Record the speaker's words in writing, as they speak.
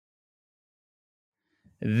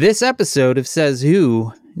This episode of Says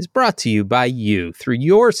Who is brought to you by you through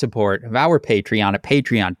your support of our Patreon at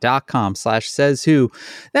patreon.com/sayswho.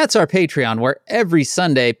 That's our Patreon, where every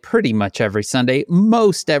Sunday, pretty much every Sunday,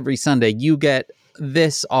 most every Sunday, you get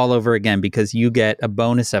this all over again because you get a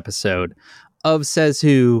bonus episode of Says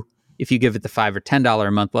Who. If you give it the $5 or $10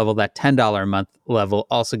 a month level, that $10 a month level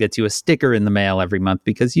also gets you a sticker in the mail every month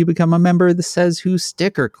because you become a member of the Says Who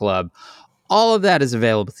Sticker Club. All of that is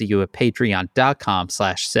available to you at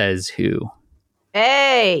patreon.com/sayswho.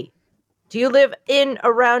 Hey, do you live in,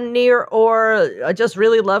 around, near, or just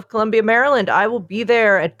really love Columbia, Maryland? I will be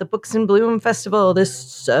there at the Books in Bloom Festival this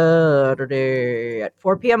Saturday at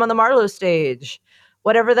 4 p.m. on the Marlowe stage.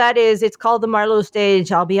 Whatever that is, it's called the Marlowe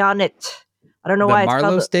stage. I'll be on it. I don't know why it's called the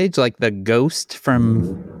Marlowe stage, like the ghost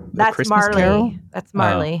from the Christmas Marley. Carol? That's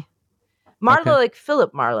Marley. Marlowe, okay. like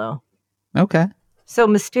Philip Marlowe. Okay. So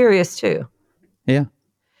mysterious, too. Yeah.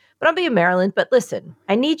 But I'll be in Maryland. But listen,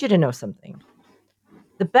 I need you to know something.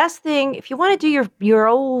 The best thing, if you want to do your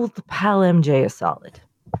old pal MJ a solid,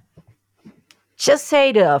 just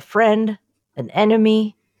say to a friend, an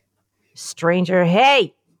enemy, stranger,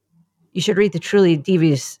 hey, you should read the Truly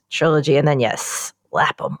Devious trilogy, and then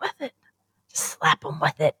slap them with it. Just slap them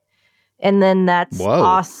with it. And then that's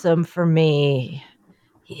awesome for me.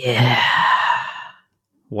 Yeah.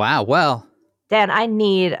 Wow. Well. Dan, I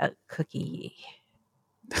need a cookie.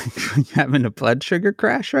 You having a blood sugar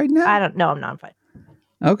crash right now? I don't know. I'm not fine.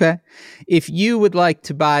 Okay. If you would like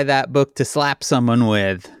to buy that book to slap someone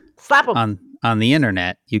with, slap them on the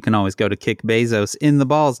internet, you can always go to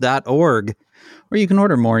kickbezosintheballs.org, or you can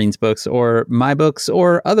order Maureen's books or my books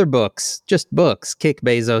or other books, just books,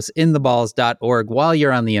 kickbezosintheballs.org while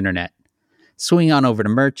you're on the internet. Swing on over to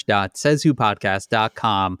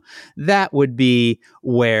merch.sayswhopodcast.com. That would be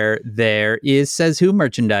where there is Says Who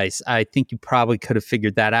merchandise. I think you probably could have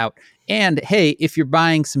figured that out. And hey, if you're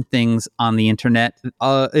buying some things on the internet,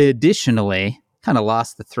 additionally, kind of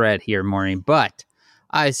lost the thread here, Maureen, but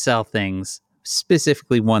I sell things,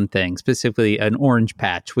 specifically one thing, specifically an orange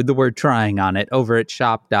patch with the word trying on it over at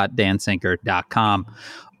shop.dansinker.com.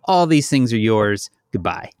 All these things are yours.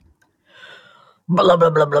 Goodbye. Blah, blah,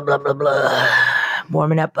 blah, blah, blah, blah, blah.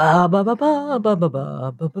 Warming up. Yeah.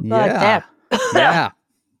 Yeah.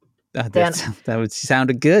 That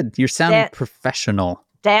sounded good. You're sounding professional.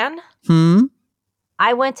 Dan? I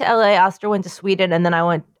went to LA, Oscar went to Sweden, and then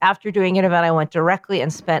after doing an event, I went directly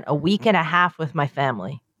and spent a week and a half with my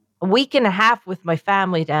family. A week and a half with my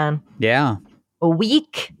family, Dan. Yeah. A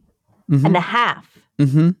week and a half.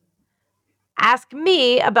 Mm-hmm. Ask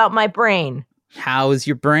me about my brain. How is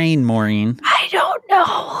your brain, Maureen? I don't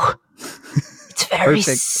know. It's very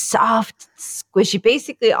soft, squishy.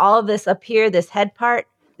 Basically, all of this up here, this head part,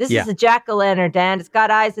 this is a jack-o'-lantern, Dan. It's got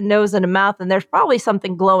eyes and nose and a mouth, and there's probably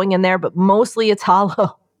something glowing in there, but mostly it's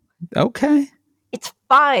hollow. Okay. It's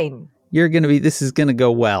fine. This is going to go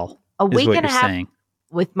well. A week and a half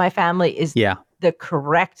with my family is the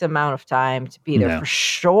correct amount of time to be there for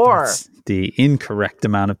sure. That's the incorrect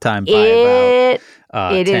amount of time by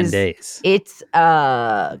about 10 days. It's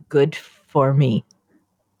good for me.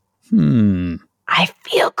 I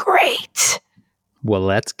feel great. Well,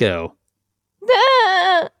 let's go.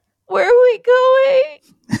 Where are we going?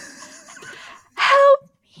 Help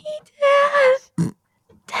me, Dad.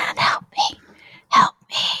 Dad, help me. Help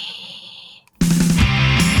me.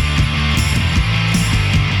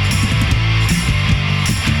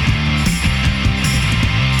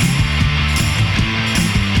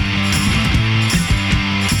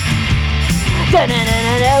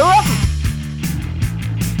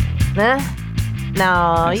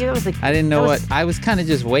 No, you was I didn't know what. I was kind of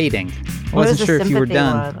just waiting. I wasn't sure if you were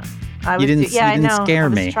done. You didn't scare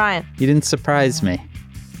me. Trying. You didn't surprise me.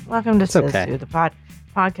 Welcome to Says Who, the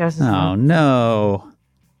podcast. Is no.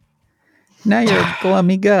 Now you're a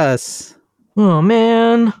glummy Gus. Oh,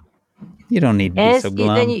 man. You don't need to be so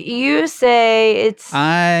glum. Then you say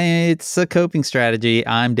it's a coping strategy.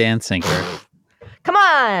 I'm Dan Sinker. Come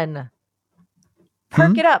on.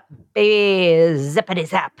 Perk it up, baby. Zippity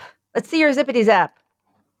zap. Let's see your zippity zap.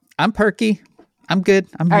 I'm perky. I'm good.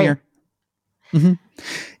 I'm here. Mm-hmm.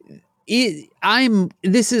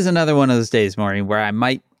 This is another one of those days, Maureen, where I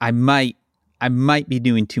might be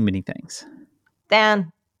doing too many things.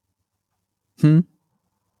 Dan.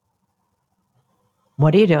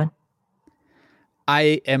 What are you doing?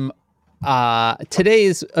 I am. Today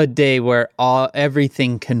is a day where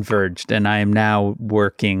everything converged, and I am now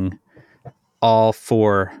working all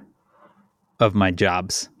 4 of my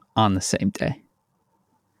jobs on the same day.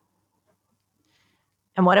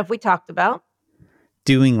 And what have we talked about?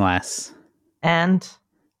 Doing less. And?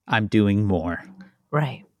 I'm doing more.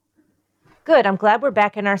 Right. Good. I'm glad we're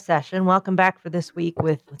back in our session. Welcome back for this week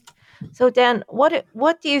with. So, Dan,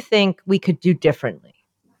 what do you think we could do differently?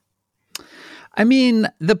 I mean,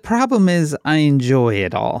 the problem is I enjoy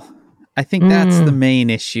it all. I think that's the main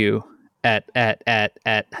issue at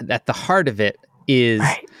the heart of it is,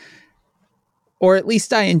 Right. or at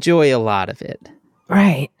least I enjoy a lot of it.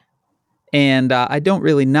 Right. And I don't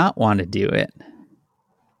really not want to do it.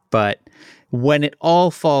 But when it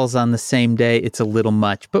all falls on the same day, it's a little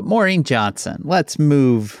much. But Maureen Johnson, let's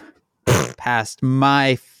move past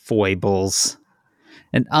my foibles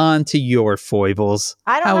and on to your foibles.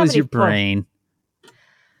 I don't How have is any your brain?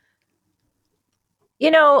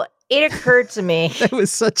 You know, it occurred to me. That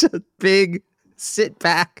was such a big sit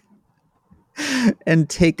back and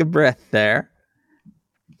take a breath there.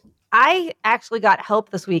 I actually got help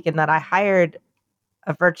this week in that I hired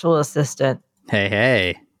a virtual assistant.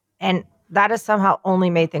 Hey. And that has somehow only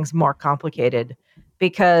made things more complicated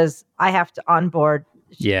because I have to onboard.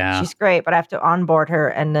 Yeah. She's great, but I have to onboard her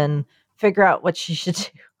and then figure out what she should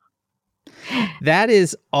do. That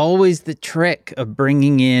is always the trick of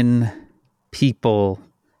bringing in people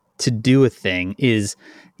to do a thing is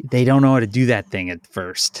they don't know how to do that thing at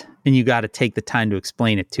first. And you got to take the time to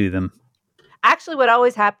explain it to them. Actually, what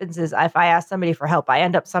always happens is if I ask somebody for help, I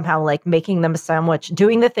end up somehow like making them a sandwich,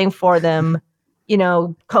 doing the thing for them,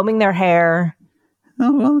 combing their hair.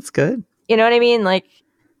 Oh, well, that's good. You know what I mean? Like,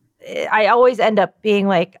 I always end up being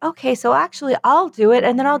like, okay, so actually I'll do it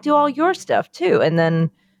and then I'll do all your stuff too. And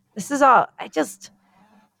then this is all,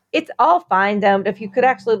 it's all fine down. If you could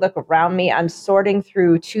actually look around me, I'm sorting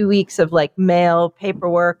through 2 weeks of like mail,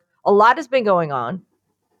 paperwork. A lot has been going on.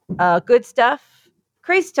 Good stuff.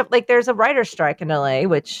 Crazy stuff. Like there's a writer's strike in LA,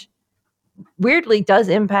 which weirdly does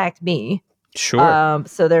impact me. Sure.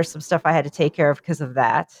 So there's some stuff I had to take care of because of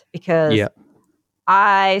that. Because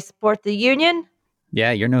I support the union.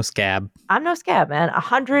 Yeah, you're no scab. I'm no scab, man.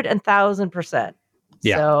 100,000%.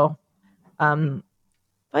 Yeah. So,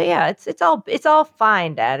 but yeah, it's all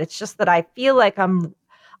fine, Dad. It's just that I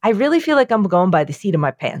really feel like I'm going by the seat of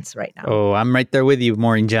my pants right now. Oh, I'm right there with you,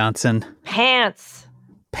 Maureen Johnson. Pants.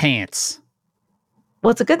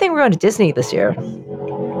 Well, it's a good thing we're going to Disney this year.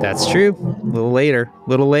 That's true. A little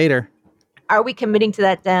later. Are we committing to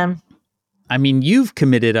that, Dan? I mean, you've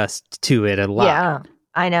committed us to it a lot. Yeah,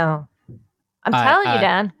 I know. I'm telling you,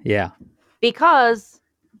 Dan. Yeah. Because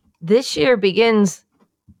this year begins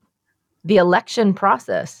the election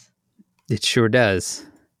process. It sure does.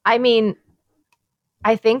 I mean,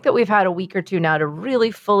 I think that we've had a week or two now to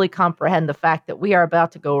really fully comprehend the fact that we are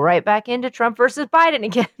about to go right back into Trump versus Biden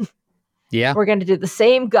again. Yeah. We're going to do the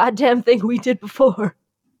same goddamn thing we did before.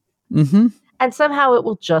 Mm-hmm. And somehow it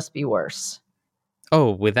will just be worse.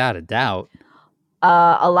 Oh, without a doubt.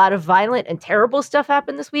 A lot of violent and terrible stuff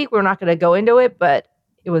happened this week. We're not going to go into it, but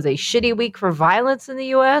it was a shitty week for violence in the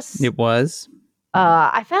U.S. It was.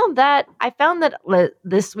 I found that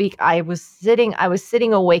this week I was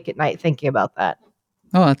sitting awake at night thinking about that.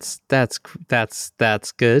 Oh, that's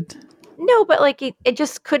good. No, but like it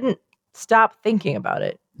just couldn't stop thinking about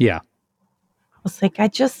it. Yeah. I was like,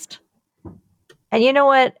 and you know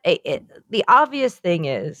what? The obvious thing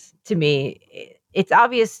is, to me, it's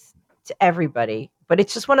obvious to everybody, but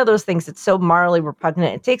it's just one of those things that's so morally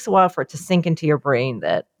repugnant. It takes a while for it to sink into your brain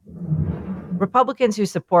that Republicans who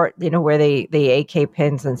support, where they AK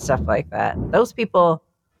pins and stuff like that, those people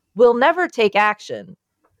will never take action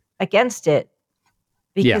against it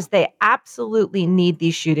because they absolutely need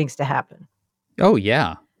these shootings to happen. Oh,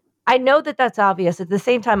 yeah. I know that that's obvious. At the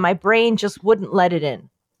same time, my brain just wouldn't let it in.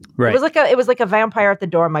 Right. It was like a vampire at the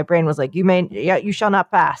door. My brain was like, you shall not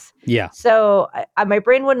pass. Yeah. So my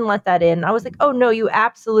brain wouldn't let that in. I was like, oh no, you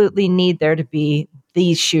absolutely need there to be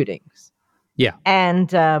these shootings. Yeah. And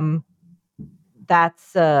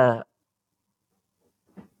that's and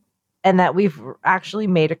that we've actually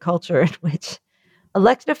made a culture in which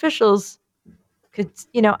elected officials could,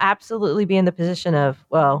 absolutely be in the position of,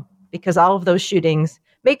 well, because all of those shootings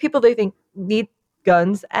make people they think need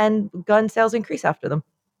guns and gun sales increase after them.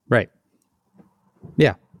 Right.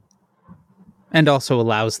 Yeah. And also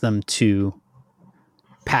allows them to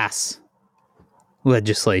pass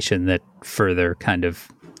legislation that further kind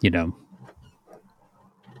of,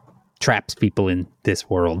 traps people in this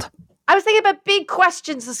world. I was thinking about big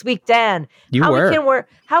questions this week, Dan.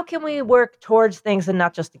 How can we work towards things and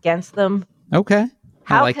not just against them? Okay.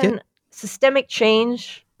 How can systemic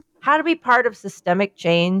change, how to be part of systemic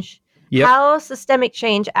change? Yep. How systemic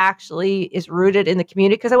change actually is rooted in the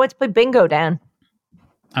community. Because I went to play bingo, Dan.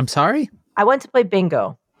 I'm sorry? I went to play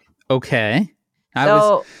bingo. Okay.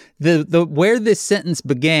 So the where this sentence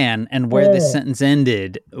began and where this sentence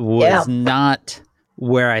ended was not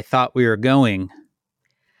where I thought we were going.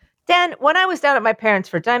 Dan, when I was down at my parents'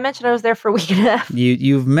 did I mention I was there for a week and a half?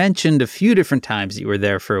 You've mentioned a few different times that you were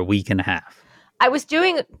there for a week and a half. I was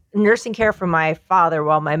doing nursing care for my father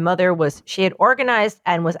while my mother she had organized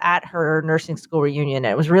and was at her nursing school reunion.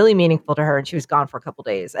 And it was really meaningful to her. And she was gone for a couple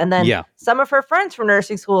days. And then some of her friends from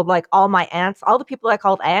nursing school, like all my aunts, all the people I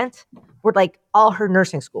called aunt, were like all her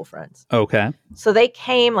nursing school friends. Okay. So they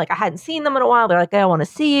came, like I hadn't seen them in a while. They're like, hey, I want to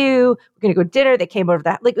see you. We're going to go to dinner. They came over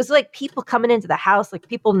that. Like it was like people coming into the house, like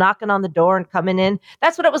people knocking on the door and coming in.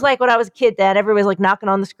 That's what it was like when I was a kid, Dad. Everybody was like knocking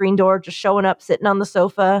on the screen door, just showing up, sitting on the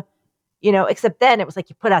sofa. You know, except then it was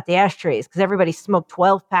like you put out the ashtrays because everybody smoked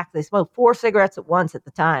 12 packs. They smoked 4 cigarettes at once at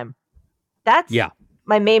the time. That's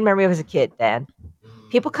my main memory of as a kid, Dan.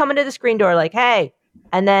 People come into the screen door like, hey,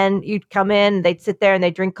 and then you'd come in, they'd sit there and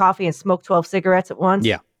they'd drink coffee and smoke 12 cigarettes at once.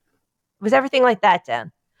 Yeah. It was everything like that,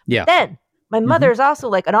 Dan. Yeah. Then my mother is also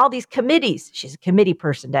like on all these committees. She's a committee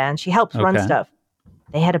person, Dan. She helps run stuff.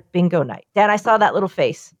 They had a bingo night. Dan, I saw that little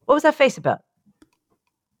face. What was that face about?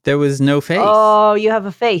 There was no face. Oh, you have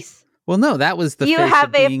a face. Well, no, that was the face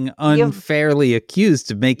of being unfairly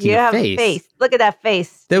accused of making a face. You have a face. Look at that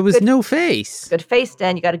face. There was no face. Good face,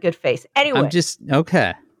 Dan. You got a good face. Anyway.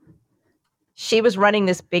 Okay. She was running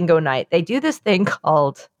this bingo night. They do this thing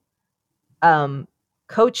called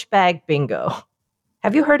Coach Bag Bingo.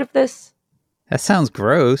 Have you heard of this? That sounds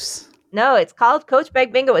gross. No, it's called Coach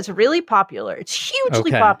Bag Bingo. It's really popular. It's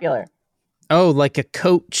hugely popular. Oh, like a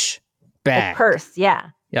Coach bag. A purse, yeah.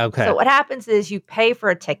 Yeah, okay. So what happens is you pay for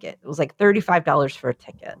a ticket. It was like $35 for a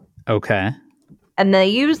ticket. Okay. And they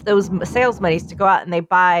use those sales monies to go out and they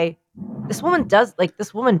buy. This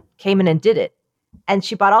woman came in and did it. And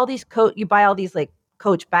she bought all these you buy all these like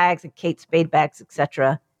Coach bags and Kate Spade bags,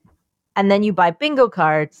 etc. And then you buy bingo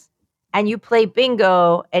cards and you play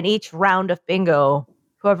bingo, and each round of bingo,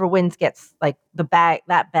 whoever wins gets like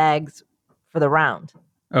that bag's for the round.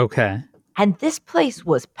 Okay. And this place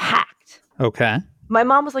was packed. Okay. My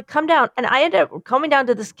mom was like, come down. And I ended up coming down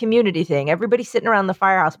to this community thing. Everybody sitting around the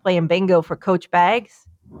firehouse playing bingo for Coach bags.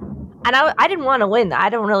 And I didn't want to win. I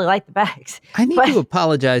don't really like the bags. I need to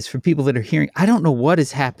apologize for people that are hearing. I don't know what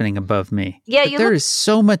is happening above me. Yeah, there is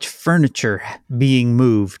so much furniture being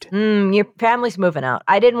moved. Your family's moving out.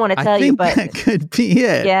 I didn't want to tell you, but that could be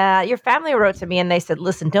it. Yeah, your family wrote to me and they said,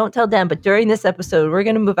 listen, don't tell them, but during this episode, we're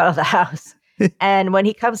going to move out of the house. And when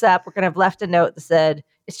he comes up, we're going to have left a note that said,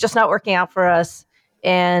 it's just not working out for us.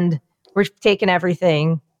 And we're taking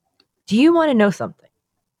everything. Do you want to know something?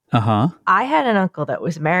 Uh-huh. I had an uncle that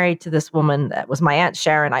was married to this woman that was my Aunt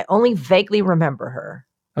Sharon. I only vaguely remember her.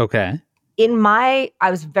 Okay. I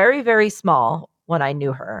was very, very small when I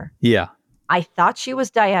knew her. Yeah. I thought she was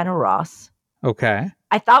Diana Ross. Okay.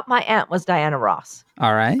 I thought my aunt was Diana Ross.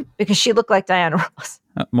 All right. Because she looked like Diana Ross.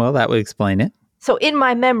 Well, that would explain it. So in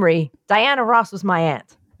my memory, Diana Ross was my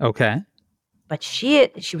aunt. Okay. But she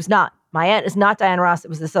was not. My aunt is not Diana Ross. It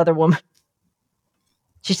was this other woman.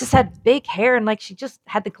 She just had big hair and like she just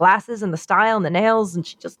had the glasses and the style and the nails and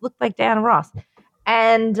she just looked like Diana Ross.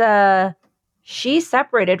 And she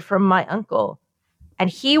separated from my uncle and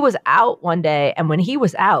he was out one day. And when he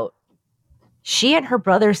was out, she and her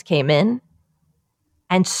brothers came in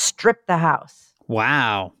and stripped the house.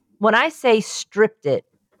 Wow. When I say stripped it,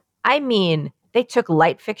 I mean they took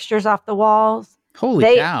light fixtures off the walls.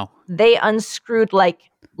 Holy cow. They unscrewed like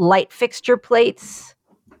light fixture plates,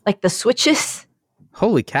 like the switches.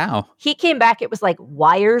 Holy cow. He came back. It was like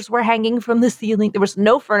wires were hanging from the ceiling. There was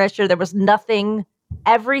no furniture. There was nothing.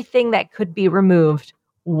 Everything that could be removed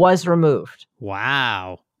was removed.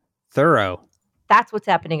 Wow. Thorough. That's what's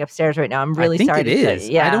happening upstairs right now. I'm really sorry to tell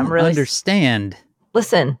you. Yeah, I don't understand.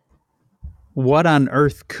 Listen. What on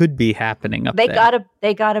earth could be happening up there?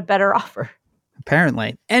 They got a better offer.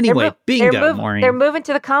 Apparently. Anyway, bingo, Maureen. They're moving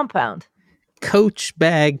to the compound. Coach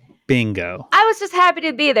bag bingo. I was just happy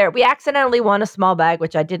to be there. We accidentally won a small bag,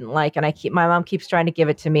 which I didn't like, and my mom keeps trying to give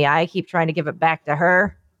it to me. I keep trying to give it back to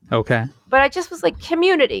her. Okay. But I just was like,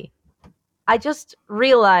 community. I just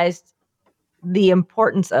realized the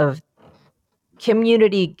importance of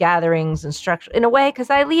community gatherings and structure in a way, because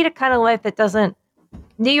I lead a kind of life that doesn't.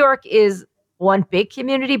 New York is one big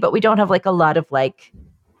community, but we don't have like a lot of like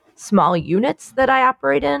small units that I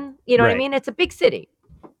operate in. You know what I mean? It's a big city.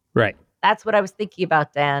 Right. That's what I was thinking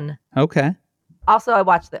about, Dan. Okay. Also,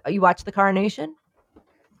 you watched the coronation?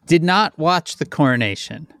 Did not watch the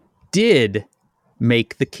coronation. Did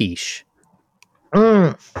make the quiche.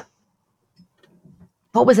 What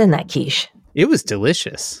was in that quiche? It was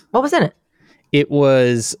delicious. What was in it? It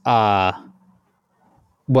was, your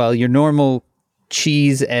normal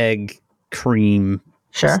cheese, egg, cream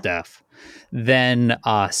stuff. Then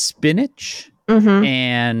spinach Mm-hmm.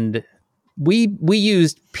 and we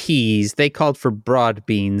used peas. They called for broad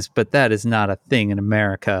beans, but that is not a thing in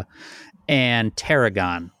America. And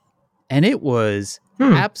tarragon, and it was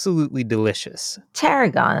absolutely delicious.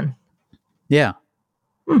 Tarragon. Yeah.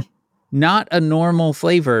 Not a normal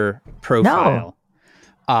flavor profile.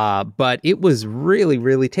 But it was really,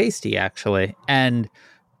 really tasty, actually. And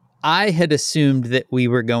I had assumed that we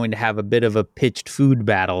were going to have a bit of a pitched food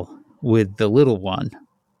battle with the little one.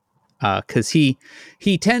 Because he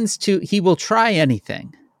will try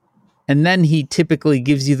anything. And then he typically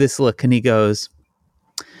gives you this look and he goes,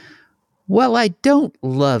 well, I don't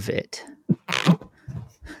love it.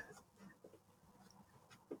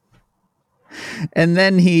 And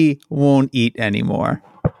then he won't eat anymore.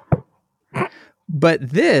 But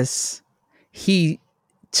this, he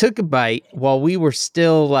took a bite while we were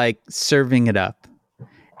still like serving it up.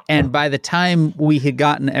 And by the time we had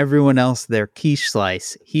gotten everyone else their quiche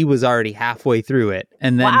slice, he was already halfway through it.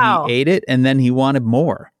 And then he ate it and then he wanted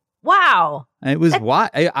more. Wow. It was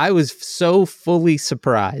I was so fully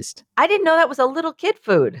surprised. I didn't know that was a little kid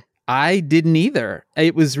food. I didn't either.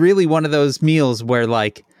 It was really one of those meals where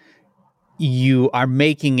like you are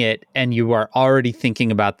making it and you are already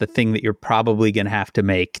thinking about the thing that you're probably going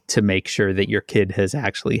to make sure that your kid has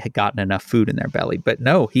actually gotten enough food in their belly. But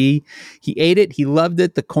no, he ate it. He loved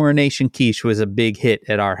it. The coronation quiche was a big hit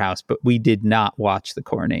at our house, but we did not watch the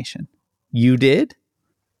coronation. You did?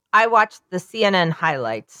 I watched the CNN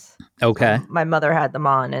highlights. Okay. My mother had them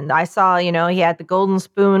on, and I saw, he had the golden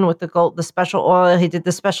spoon with the special oil. He did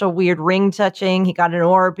the special weird ring touching. He got an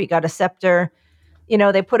orb. He got a scepter.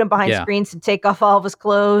 They put him behind screens to take off all of his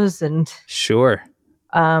clothes and sure.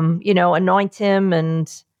 Anoint him.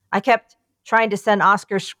 And I kept trying to send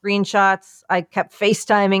Oscar screenshots. I kept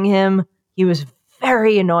FaceTiming him. He was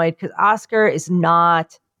very annoyed because Oscar is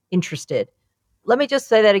not interested. Let me just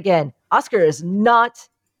say that again. Oscar is not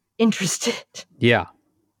interested. Yeah.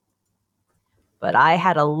 But I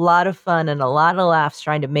had a lot of fun and a lot of laughs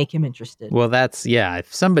trying to make him interested. Well,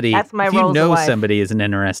 if somebody isn't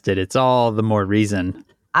interested, it's all the more reason.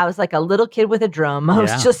 I was like a little kid with a drum. I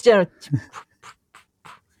was just, hey,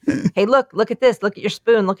 look at this. Look at your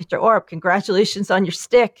spoon. Look at your orb. Congratulations on your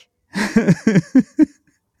stick.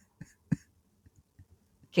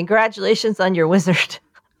 Congratulations on your wizard.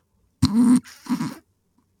 I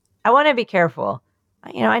want to be careful.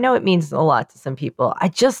 I know it means a lot to some people.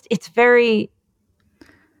 It's very...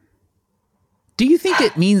 Do you think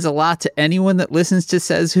it means a lot to anyone that listens to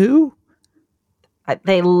Says Who?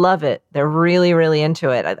 They love it. They're really, really into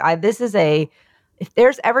it. If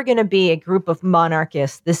there's ever going to be a group of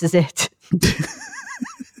monarchists, this is it.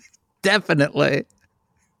 Definitely.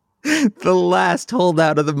 The last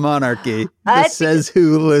holdout of the monarchy. The Says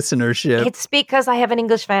Who listenership. It's because I have an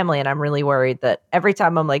English family and I'm really worried that every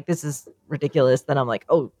time I'm like, this is ridiculous, then I'm like,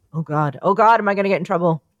 oh God, am I going to get in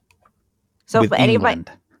trouble? So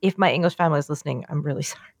if my English family is listening, I'm really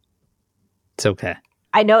sorry. It's okay.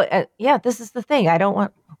 I know. This is the thing.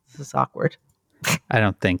 This is awkward. I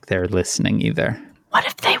don't think they're listening either. What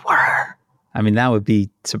if they were? I mean, that would be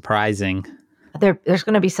surprising. There's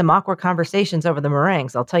going to be some awkward conversations over the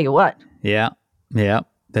meringues. I'll tell you what. Yeah,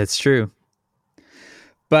 that's true.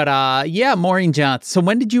 But Maureen Johnson. So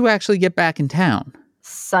when did you actually get back in town?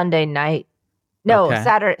 Sunday night. No, okay.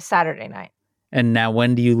 Saturday night. And now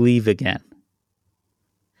when do you leave again?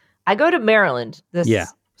 I go to Maryland this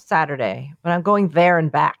Saturday, but I'm going there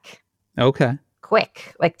and back. Okay.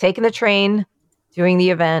 Quick, like taking the train, doing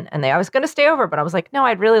the event, and I was going to stay over, but I was like, no,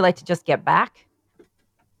 I'd really like to just get back.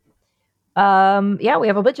 We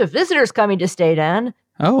have a bunch of visitors coming to stay down.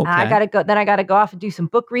 Oh, okay. I gotta go off and do some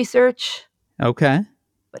book research. Okay.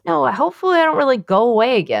 But no, hopefully I don't really go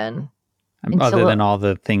away again. Other than all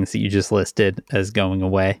the things that you just listed as going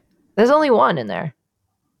away. There's only one in there.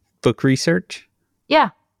 Book research?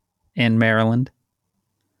 Yeah. In Maryland?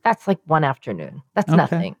 That's like one afternoon. That's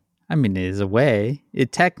nothing. I mean, it is away.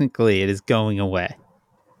 It is going away.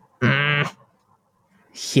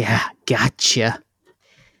 Yeah, gotcha.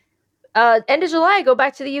 End of July, I go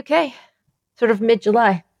back to the UK. Sort of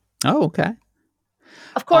mid-July. Oh, okay.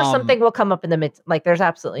 Of course, something will come up in the mid. Like, there's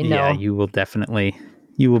absolutely no. Yeah, you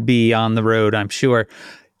will be on the road, I'm sure.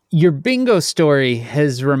 Your bingo story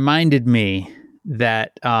has reminded me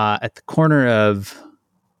that at the corner of,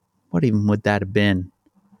 what even would that have been?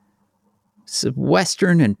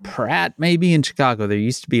 Western and Pratt, maybe in Chicago, there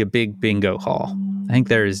used to be a big bingo hall. I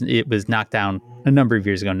think it was knocked down a number of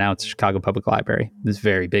years ago. Now it's the Chicago Public Library. It's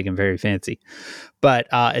very big and very fancy. But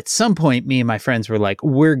at some point, me and my friends were like,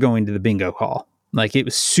 we're going to the bingo hall. Like, it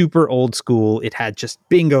was super old school. It had just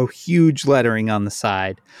bingo, huge lettering on the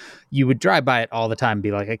side. you would drive by it all the time and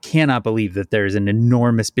be like, I cannot believe that there's an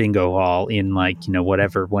enormous bingo hall in like, you know,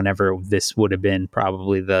 whenever this would have been,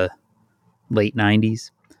 probably the late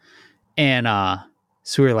 90s. And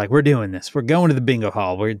so we were like, we're doing this. We're going to the bingo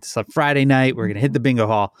hall. It's a Friday night. We're going to hit the bingo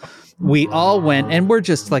hall. We all went, and we're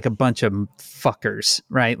just like a bunch of fuckers,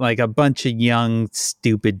 right? Like a bunch of young,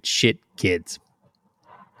 stupid shit kids.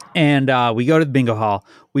 And we go to the bingo hall.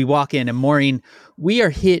 We walk in, and Maureen, we are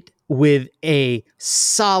hit with a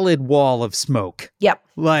solid wall of smoke. Yep.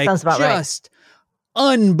 Like sounds about just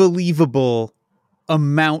unbelievable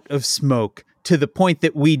amount of smoke, to the point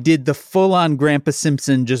that we did the full-on Grandpa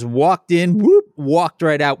Simpson, just walked in, whoop, walked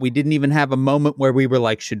right out. We didn't even have a moment where we were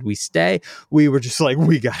like, should we stay? We were just like,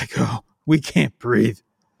 we gotta go. We can't breathe.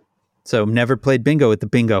 So never played bingo at the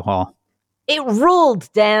bingo hall. It ruled,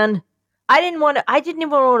 Dan. I didn't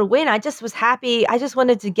even want to win. I just was happy. I just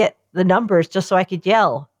wanted to get the numbers just so I could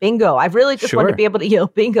yell bingo. I really just wanted to be able to yell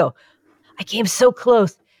bingo. I came so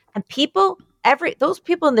close. And those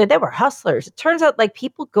people in there, they were hustlers. It turns out like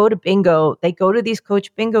people go to bingo. They go to these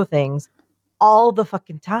Coach Bingo things all the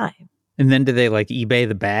fucking time. And then do they like eBay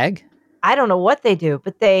the bag? I don't know what they do,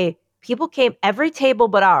 but people came, every table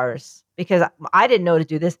but ours, because I didn't know to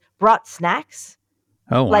do this, brought snacks.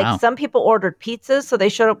 Oh, wow. Like some people ordered pizzas, so they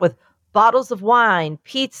showed up with bottles of wine,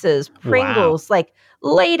 pizzas, Pringles, like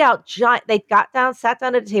laid out giant. They got down, sat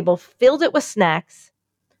down at a table, filled it with snacks,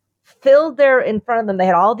 filled there in front of them. They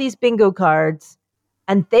had all these bingo cards,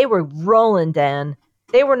 and they were rolling, Dan.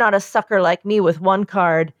 They were not a sucker like me with one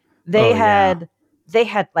card. They had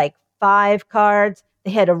like 5 cards.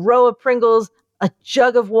 They had a row of Pringles, a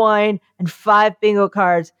jug of wine, and 5 bingo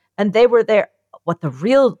cards. And they were there. What the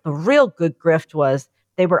real good grift was,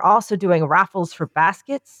 they were also doing raffles for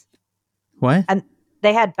baskets. What? And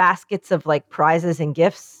they had baskets of like prizes and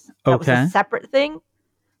gifts. That was a separate thing.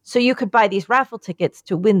 So you could buy these raffle tickets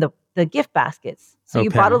to win the gift baskets. So you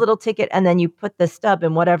bought a little ticket, and then you put the stub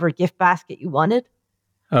in whatever gift basket you wanted.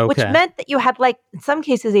 Okay. Which meant that you had, like, in some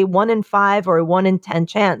cases, a 1 in 5 or a 1 in 10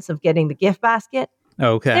 chance of getting the gift basket.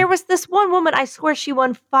 Okay. There was this one woman, I swear she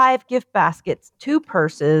won 5 gift baskets, 2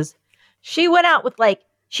 purses. She went out with, like,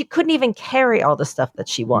 she couldn't even carry all the stuff that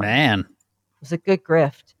she won. Man. It was a good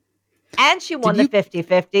grift. And she won the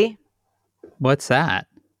 50-50. What's that?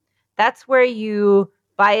 That's where you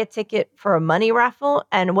buy a ticket for a money raffle,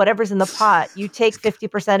 and whatever's in the pot, you take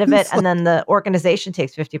 50% of it, and then the organization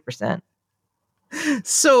takes 50%.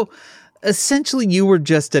 So essentially you were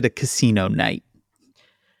just at a casino night.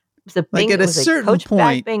 It was a bingo, like at a certain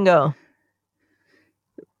point, bingo.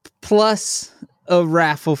 Plus a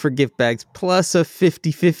raffle for gift bags, plus a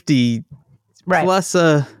 50-50, right. Plus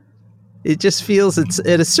it just feels it's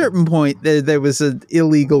at a certain point there was an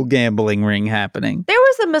illegal gambling ring happening. There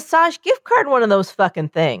was a massage gift card, one of those fucking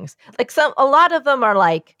things. Like a lot of them are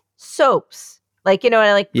like soaps, like, you know,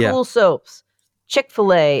 like cool soaps.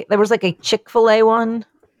 Chick-fil-A. There was like a Chick-fil-A one.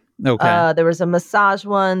 Okay. There was a massage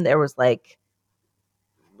one. There was like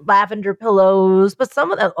lavender pillows, but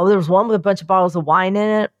some of them, there was one with a bunch of bottles of wine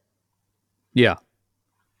in it. Yeah.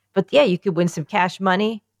 But yeah, you could win some cash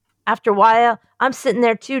money. After a while, I'm sitting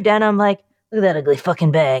there too, Dan. I'm like, look at that ugly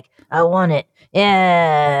fucking bag. I want it.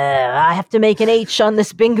 Yeah, I have to make an H on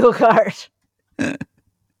this bingo card.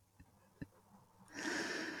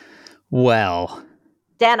 Well,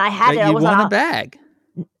 Dan, I had it. You won a bag.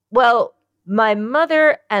 Well, my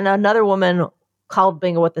mother and another woman called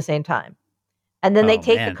bingo at the same time. And then they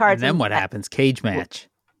take the cards. And then what happens? Cage match.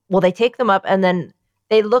 Well, they take them up, and then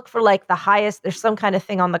they look for like the highest. There's some kind of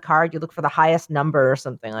thing on the card. You look for the highest number or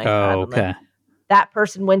something like that. Oh, okay. Like, that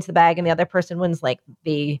person wins the bag, and the other person wins like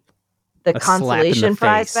the consolation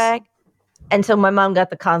prize bag. And so my mom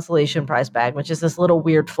got the consolation prize bag, which is this little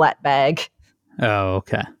weird flat bag. Oh,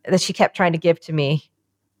 okay. That she kept trying to give to me.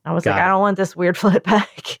 I was I don't want this weird flat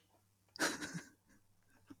bag.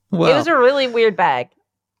 Well, it was a really weird bag.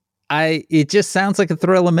 It just sounds like a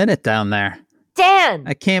thrill a minute down there. Dan!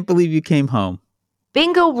 I can't believe you came home.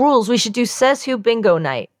 Bingo rules. We should do Says Who bingo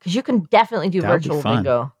night, because you can definitely do virtual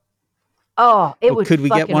bingo. Oh, it would. Could we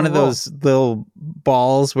get one of those little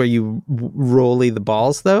balls where you rolly the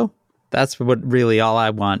balls, though? That's what really all I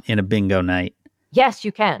want in a bingo night. Yes,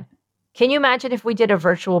 you can. Can you imagine if we did a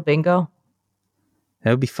virtual bingo?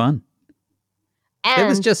 That would be fun. And there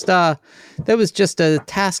was just a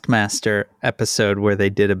Taskmaster episode where they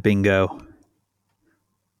did a bingo.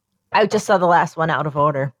 I just saw the last one out of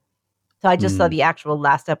order. So I just saw the actual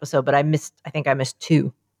last episode, but I think I missed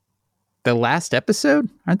 2. The last episode?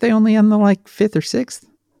 Aren't they only on the 5th or 6th?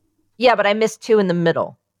 Yeah, but I missed 2 in the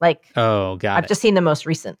middle. Oh, got it. I've just seen the most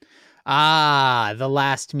recent. Ah, the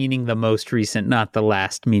last meaning the most recent, not the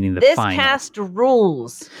last meaning the This final. cast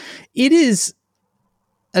rules. It is,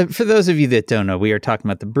 for those of you that don't know, we are talking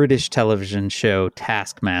about the British television show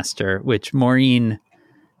Taskmaster, which Maureen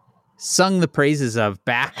sung the praises of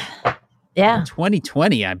back Yeah. in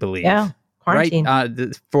 2020, I believe. Yeah. Quarantine.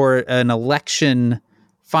 Right, for an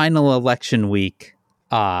final election week,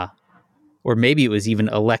 or maybe it was even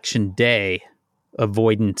election day,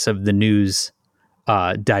 avoidance of the news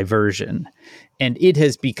diversion. And it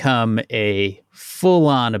has become a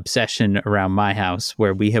full-on obsession around my house,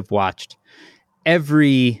 where we have watched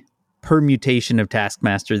every permutation of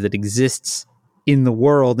Taskmaster that exists in the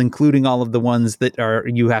world, including all of the ones that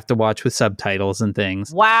you have to watch with subtitles and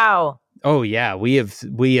things. Wow. Oh yeah, we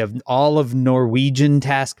have all of Norwegian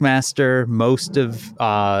Taskmaster, most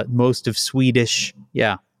of Swedish.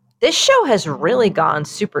 Yeah. This show has really gone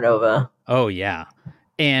supernova. Oh yeah.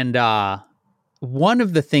 And one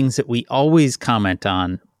of the things that we always comment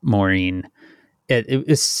on, Maureen,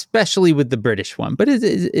 especially with the British one, but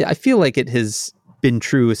I feel like it has been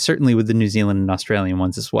true certainly with the New Zealand and Australian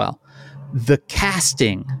ones as well. The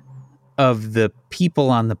casting of the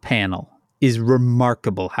people on the panel is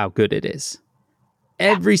remarkable how good it is.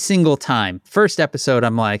 Every single time. First episode,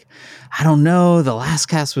 I'm like, I don't know. The last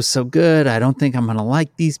cast was so good. I don't think I'm going to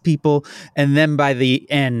like these people. And then by the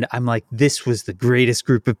end, I'm like, this was the greatest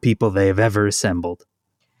group of people they have ever assembled.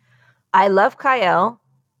 I love Kyle.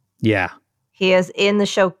 Yeah. He is in the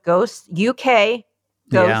show Ghost, UK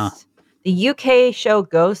Ghost. Yeah. The UK show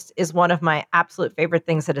Ghost is one of my absolute favorite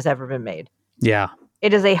things that has ever been made. Yeah.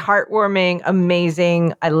 It is a heartwarming,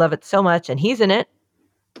 amazing. I love it so much. And he's in it.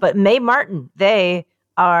 But Mae Martin, they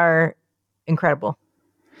are incredible.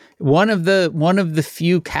 One of the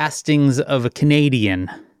few castings of a Canadian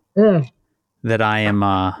that I am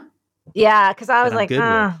yeah, because I was like,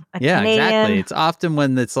 yeah, Canadian. Exactly. It's often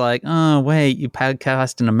when it's like, oh wait, you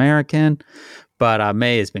cast an American, but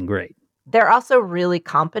Mae has been great. They're also really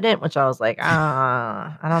competent, which I was like,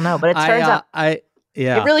 I don't know. But it turns out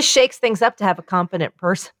it really shakes things up to have a competent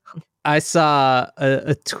person. I saw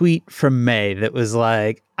a tweet from Mae that was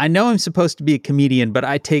like, I know I'm supposed to be a comedian, but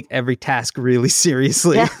I take every task really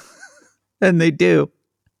seriously. Yeah. And they do.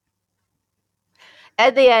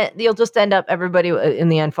 At the end, you'll just end up, everybody in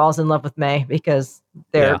the end falls in love with Mae because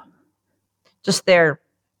they're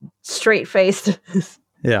straight-faced.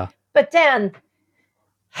 Yeah. But Dan,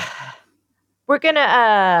 we're going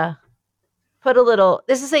to put a little,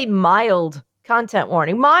 this is a mild content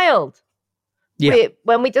warning. Mild. Yeah.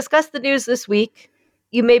 When we discuss the news this week,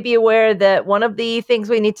 you may be aware that one of the things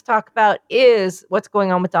we need to talk about is what's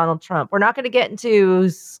going on with Donald Trump. We're not going to get into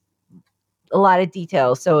a lot of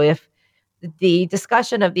details. So if the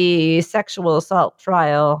discussion of the sexual assault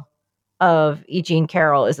trial of E. Jean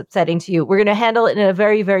Carroll is upsetting to you, we're going to handle it in a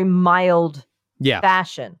very, very mild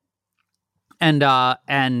fashion. And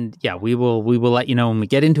yeah, we will let you know when we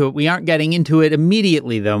get into it. We aren't getting into it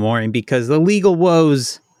immediately though, Maureen, because the legal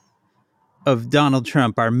woes of Donald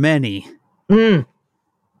Trump are many.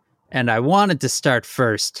 And I wanted to start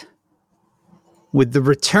first with the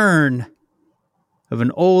return of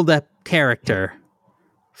an old character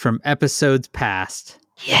from episodes past.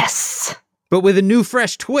 Yes. But with a new,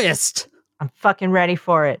 fresh twist. I'm fucking ready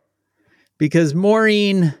for it. Because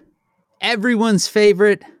Maureen, everyone's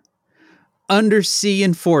favorite undersea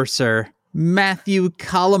enforcer, Matthew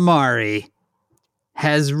Calamari,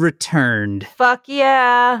 has returned. Fuck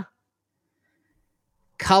yeah.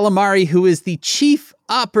 Calamari, who is the chief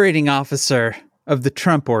operating officer of the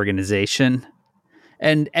Trump Organization,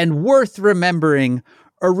 and worth remembering,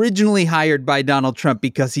 originally hired by Donald Trump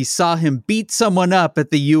because he saw him beat someone up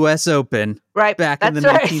at the U.S. Open back in the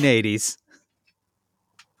 1980s.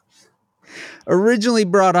 Originally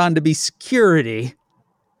brought on to be security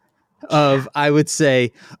of, I would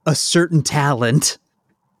say, a certain talent.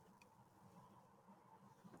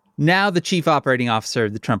 Now the chief operating officer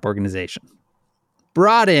of the Trump Organization.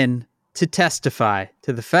 Brought in to testify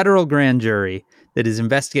to the federal grand jury that is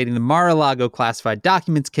investigating the Mar-a-Lago classified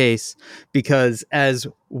documents case because as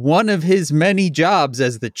one of his many jobs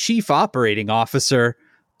as the chief operating officer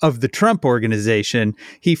of the Trump Organization,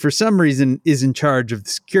 he for some reason is in charge of the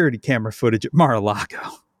security camera footage at Mar-a-Lago.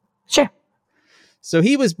 Sure. So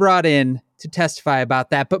he was brought in to testify about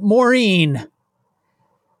that. But Maureen,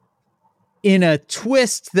 in a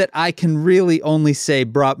twist that I can really only say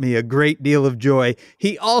brought me a great deal of joy,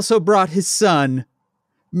 he also brought his son,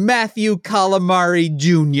 Matthew Calamari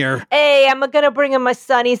Jr. Hey, I'm going to bring him my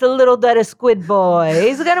son. He's a little dirty squid boy.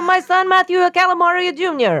 He's going to my son, Matthew Calamari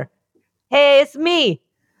Jr. Hey, it's me.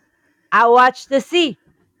 I watch the sea.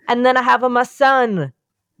 And then I have my son,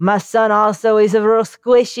 My son also is a real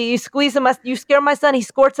squishy. You squeeze him, you scare my son, he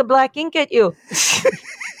squirts a black ink at you.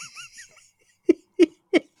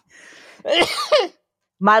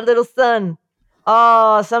 My little son.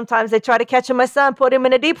 Oh, sometimes they try to catch my son, put him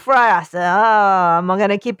in a deep fryer. I said, I'm going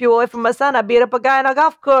to keep you away from my son. I beat up a guy on a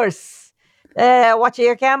golf course. Watch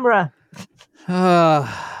your camera.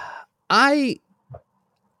 I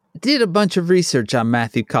did a bunch of research on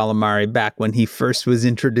Matthew Calamari back when he first was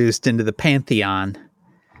introduced into the Pantheon.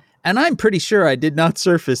 And I'm pretty sure I did not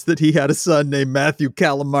surface that he had a son named Matthew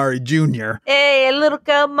Calamari Jr. Hey, little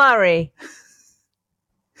Calamari.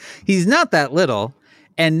 He's not that little.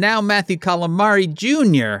 And now Matthew Calamari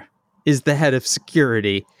Jr. is the head of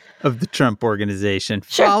security of the Trump organization,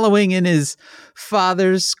 following in his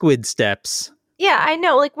father's squid steps. Yeah, I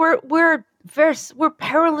know. Like we're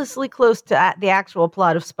perilously close to the actual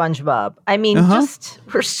plot of SpongeBob. I mean,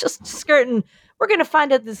 we're just skirting. We're gonna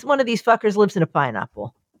find out this one of these fuckers lives in a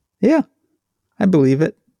pineapple. Yeah, I believe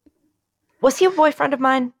it. Was he a boyfriend of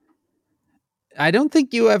mine? I don't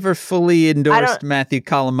think you ever fully endorsed Matthew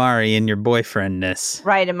Calamari in your boyfriendness.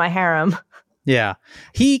 Right, in my harem. Yeah.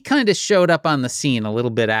 He kind of showed up on the scene a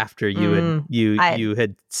little bit after you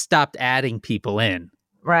had stopped adding people in.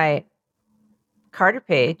 Right. Carter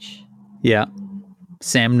Page. Yeah.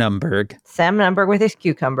 Sam Nunberg. Sam Nunberg with his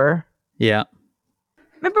cucumber. Yeah.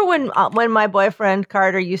 Remember when my boyfriend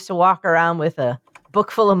Carter used to walk around with a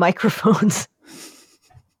book full of microphones?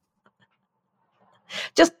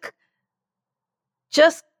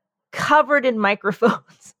 Just covered in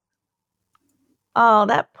microphones. Oh,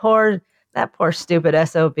 that poor stupid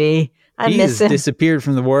SOB. I miss him. He's disappeared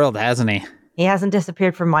from the world, hasn't he? He hasn't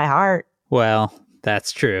disappeared from my heart. Well,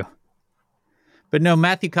 that's true. But no,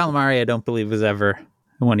 Matthew Calamari, I don't believe was ever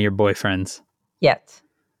one of your boyfriends. Yet.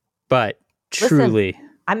 But truly. Listen,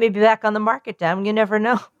 I may be back on the market, Dan. You never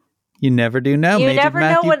know. You never do know. You Maybe never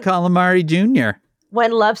Matthew know Calamari Jr.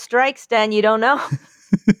 When love strikes, Dan, you don't know.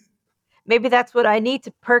 Maybe that's what I need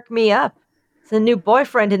to perk me up. It's a new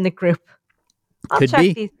boyfriend in the group.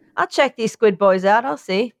 I'll check these squid boys out. I'll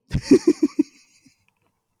see.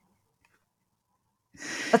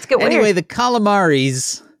 Let's get weird. Anyway, the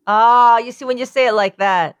Calamaris. You see when you say it like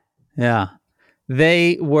that. Yeah.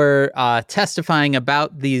 They were testifying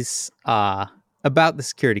about the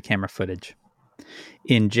security camera footage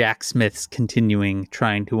in Jack Smith's continuing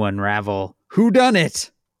trying to unravel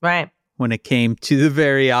whodunit. Right. When it came to the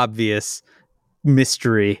very obvious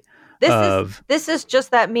mystery this is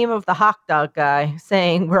just that meme of the hawk dog guy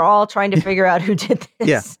saying we're all trying to figure out who did this.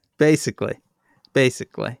 Yeah, basically.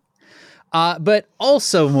 But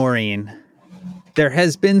also, Maureen, there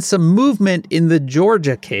has been some movement in the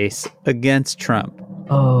Georgia case against Trump.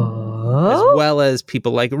 Oh. As well as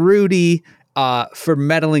people like Rudy for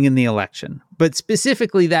meddling in the election. But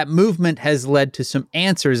specifically, that movement has led to some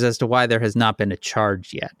answers as to why there has not been a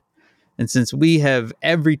charge yet. And since we have,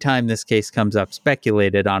 every time this case comes up,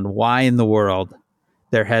 speculated on why in the world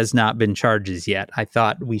there has not been charges yet, I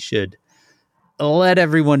thought we should let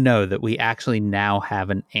everyone know that we actually now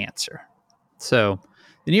have an answer. So,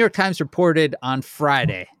 the New York Times reported on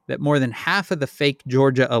Friday that more than half of the fake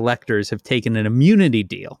Georgia electors have taken an immunity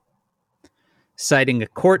deal, citing a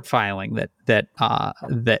court filing that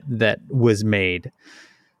was made.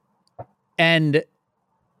 And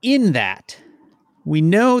in that, we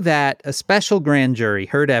know that a special grand jury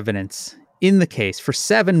heard evidence in the case for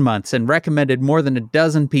 7 months and recommended more than a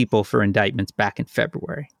dozen people for indictments back in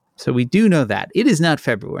February. So we do know that. It is not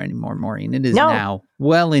February anymore, Maureen. It is now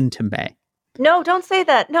well into May. No, don't say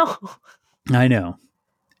that. No. I know.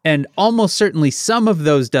 And almost certainly some of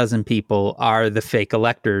those dozen people are the fake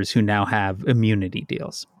electors who now have immunity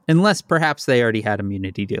deals. Unless perhaps they already had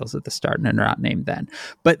immunity deals at the start and are not named then.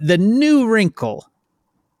 But the new wrinkle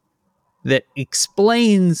that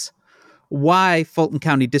explains why Fulton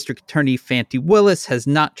County District Attorney Fante Willis has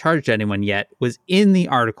not charged anyone yet was in the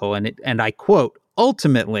article, and I quote,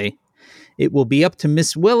 "Ultimately, it will be up to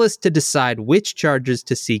Miss Willis to decide which charges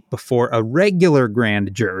to seek before a regular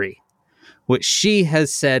grand jury, which she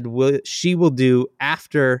has said she will do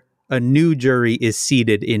after a new jury is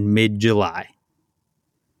seated in mid-July."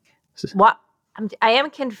 What? I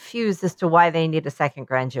am confused as to why they need a second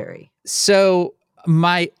grand jury. So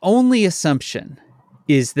my only assumption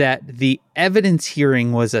is that the evidence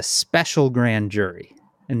hearing was a special grand jury.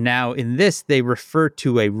 And now in this, they refer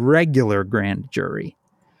to a regular grand jury.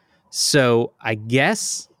 So I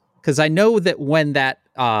guess, because I know that when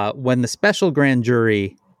the special grand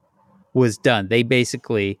jury was done, they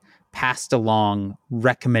basically passed along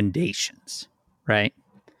recommendations, right?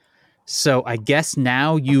 So I guess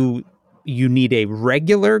now you need a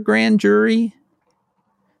regular grand jury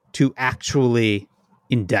to actually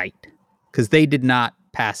indict because they did not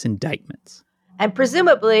pass indictments. And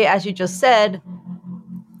presumably, as you just said,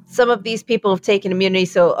 some of these people have taken immunity,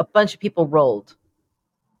 so a bunch of people rolled.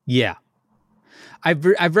 Yeah.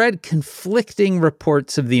 I've read conflicting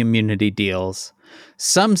reports of the immunity deals.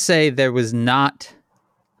 Some say there was not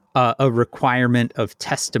a requirement of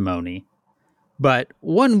testimony, but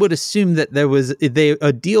one would assume that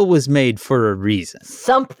a deal was made for a reason.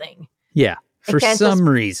 Something. Yeah, for some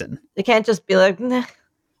reason. They can't just be like, nah.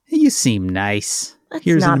 You seem nice.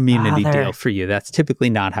 Here's an immunity deal for you. That's typically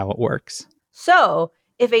not how it works. So,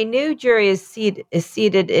 if a new jury is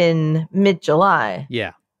seated in mid-July.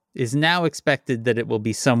 Yeah. Is now expected that it will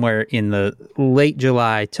be somewhere in the late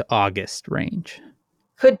July to August range.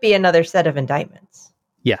 Could be another set of indictments.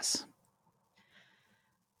 Yes.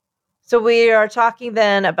 So we are talking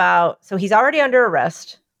then about, so he's already under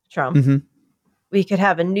arrest, Trump. Mm-hmm. We could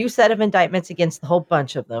have a new set of indictments against the whole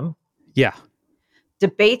bunch of them. Yeah.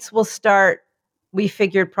 Debates will start, we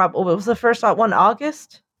figured probably, what was the first one,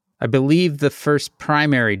 August? I believe the first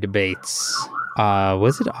primary debates,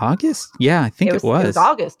 was it August? Yeah, I think it was. It was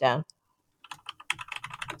August, Dan.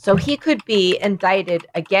 So he could be indicted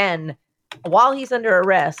again while he's under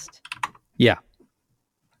arrest. Yeah.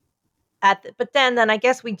 But then I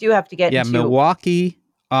guess we do have to get into... Milwaukee,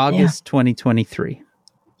 August 2023.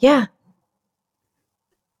 Yeah.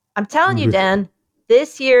 I'm telling you, Dan,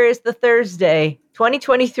 this year is the Thursday.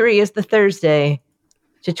 2023 is the Thursday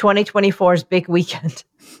to 2024's big weekend.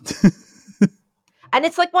 And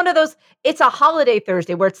it's like one of those, it's a holiday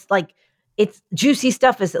Thursday where it's like, it's juicy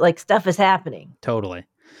stuff stuff is happening. Totally.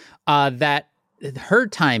 Her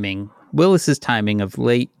timing, Willis's timing of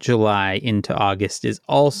late July into August is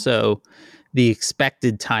also the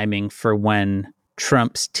expected timing for when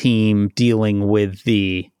Trump's team dealing with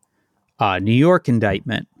the New York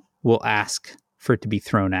indictment will ask for it to be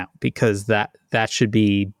thrown out, because that should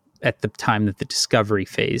be at the time that the discovery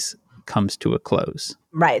phase comes to a close.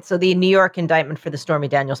 Right. So the New York indictment for the Stormy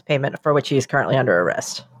Daniels payment, for which he is currently under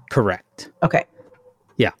arrest. Correct. Okay.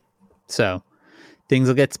 Yeah. So things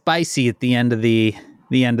will get spicy at the end of the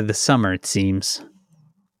summer, it seems.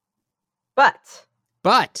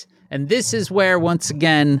 But, and this is where, once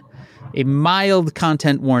again, a mild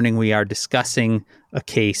content warning, we are discussing a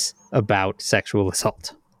case about sexual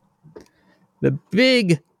assault. The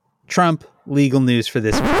big Trump legal news for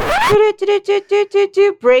this week.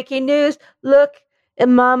 Breaking news. Look,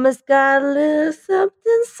 and Mama's got a little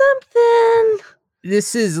something.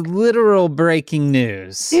 This is literal breaking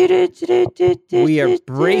news. We are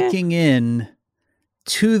breaking in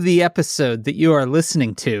to the episode that you are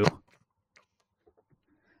listening to.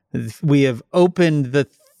 We have opened the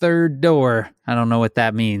third door. I don't know what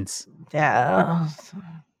that means. Yeah.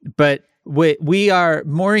 But we are,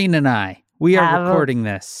 Maureen and I, we are recording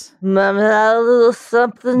this. Mama's had a little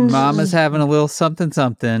something. Mama's having a little something.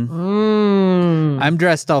 I'm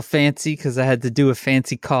dressed all fancy because I had to do a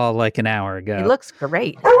fancy call like an hour ago. He looks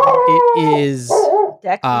great. It is...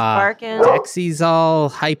 Dexy's barking. Dexy's all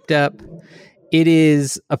hyped up. It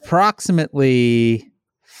is approximately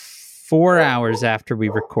 4 hours after we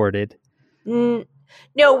recorded. No,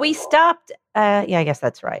 we stopped. Yeah, I guess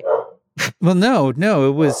that's right. Well, no,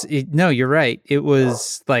 you're right. It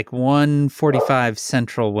was like 1:45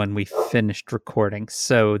 Central when we finished recording.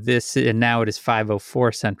 So and now it is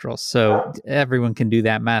 5:04 Central. So everyone can do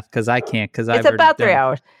that math because I can't, because I've about 3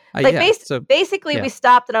 hours. Basically, we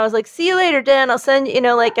stopped and I was like, see you later, Dan. I'll send you,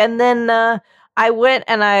 and then I went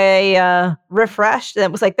and I refreshed and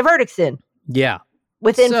it was like, the verdict's in. Yeah.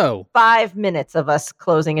 Within 5 minutes of us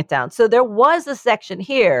closing it down. So there was a section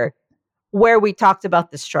here where we talked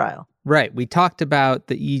about this trial. Right. We talked about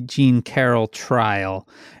the E. Jean Carroll trial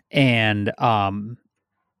and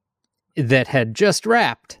that had just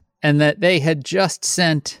wrapped, and that they had just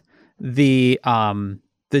sent the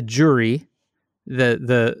jury.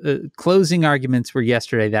 The closing arguments were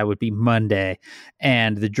yesterday. That would be Monday.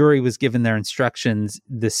 And the jury was given their instructions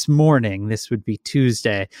this morning. This would be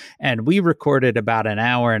Tuesday. And we recorded about an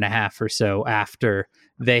hour and a half or so after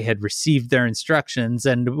they had received their instructions.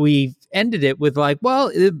 And we ended it with like,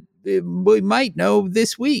 well, we might know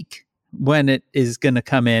this week when it is going to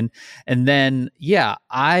come in. And then,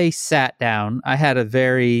 I sat down. I had a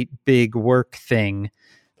very big work thing,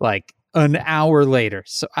 like an hour later.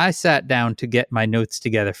 So I sat down to get my notes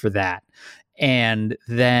together for that. And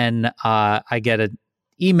then I get an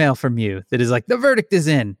email from you that is like, the verdict is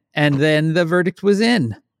in. And then the verdict was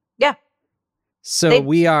in. Yeah. So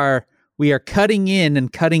we are cutting in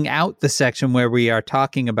and cutting out the section where we are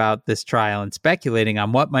talking about this trial and speculating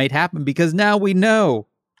on what might happen, because now we know.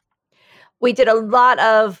 We did a lot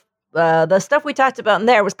of the stuff we talked about in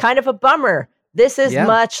there was kind of a bummer This is Yeah.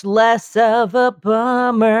 much less of a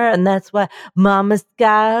bummer, and that's why Mama's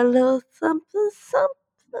got a little something,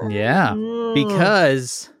 something. Yeah,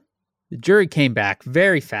 because the jury came back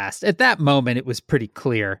very fast. At that moment, it was pretty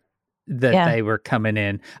clear that they were coming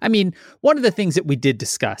in. I mean, one of the things that we did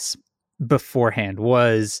discuss beforehand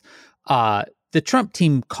was the Trump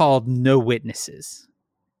team called no witnesses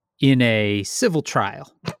in a civil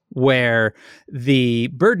trial where the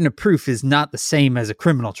burden of proof is not the same as a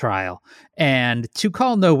criminal trial. And to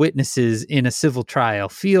call no witnesses in a civil trial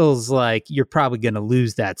feels like you're probably going to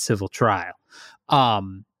lose that civil trial.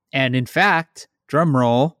 And in fact, drum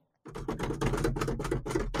roll,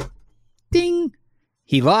 ding,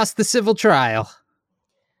 he lost the civil trial.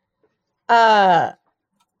 I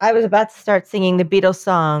was about to start singing the Beatles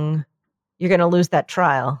song, "You're Gonna Lose That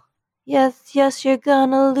Trial." Yes, yes, you're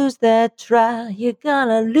gonna lose that trial. You're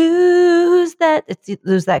gonna lose that.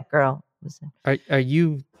 Lose that girl. Are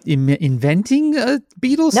you inventing a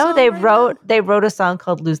Beatles No, song? they wrote a song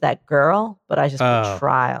called "Lose That Girl," but I just put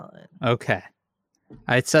trial in. Okay.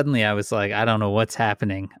 I was like, I don't know what's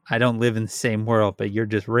happening. I don't live in the same world, but you're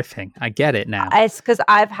just riffing. I get it now. It's because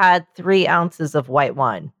I've had 3 ounces of white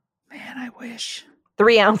wine. Man, I wish.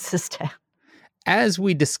 3 ounces down. As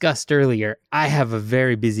we discussed earlier, I have a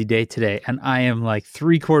very busy day today, and I am like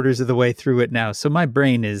 3/4 of the way through it now. So my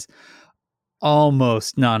brain is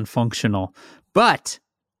almost non-functional. But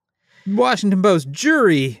Washington Post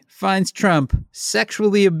jury finds Trump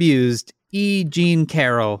sexually abused E. Jean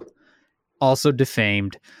Carroll, also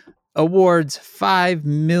defamed, awards $5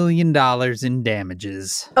 million in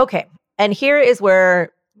damages. Okay. And here is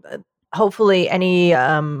where hopefully any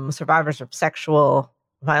survivors of sexual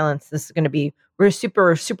violence, this is going to be, we're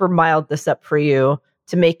super, super mild this up for you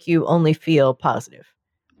to make you only feel positive.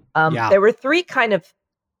 There were 3 kind of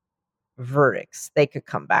verdicts they could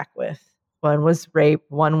come back with. One was rape,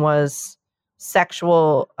 one was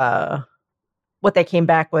sexual, what they came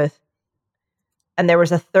back with. And there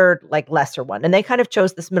was a third, like, lesser one. And they kind of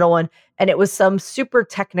chose this middle one, and it was some super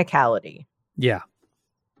technicality. Yeah.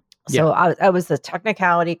 So I was a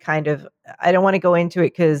technicality kind of, I don't want to go into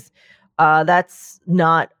it because that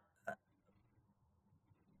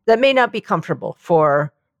may not be comfortable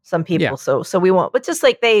for some people. Yeah. So we won't, but just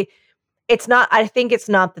like I think it's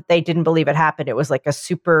not that they didn't believe it happened. It was like a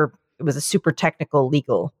super technical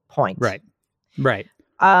legal point. Right.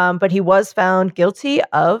 But he was found guilty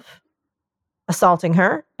of assaulting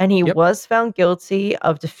her, and he was found guilty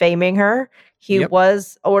of defaming her. He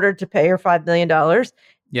was ordered to pay her $5 million.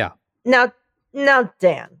 Yeah. Now,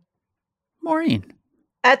 Dan. Maureen.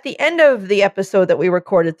 At the end of the episode that we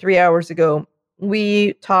recorded 3 hours ago,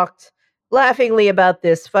 we talked laughingly about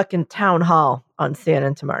this fucking town hall on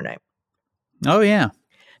CNN tomorrow night. Oh, yeah.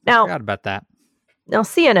 Now, I forgot about that. Now,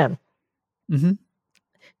 CNN. Mm-hmm.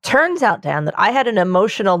 Turns out, Dan, that I had an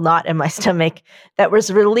emotional knot in my stomach that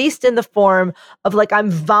was released in the form of like I'm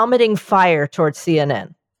vomiting fire towards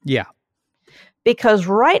CNN. Yeah. Because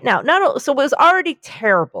right now, so it was already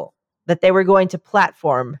terrible that they were going to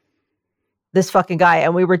platform this fucking guy,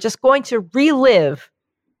 and we were just going to relive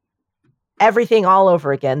everything all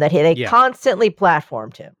over again, that they constantly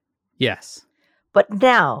platformed him. Yes. But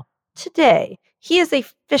now, today, he is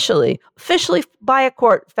officially by a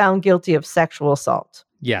court found guilty of sexual assault.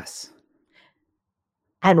 Yes.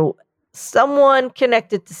 And someone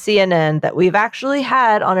connected to CNN that we've actually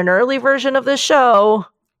had on an early version of the show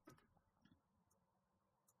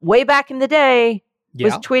way back in the day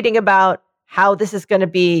was tweeting about how this is going to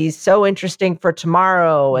be so interesting for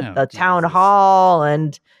tomorrow at the town hall,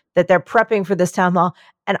 and that they're prepping for this town hall.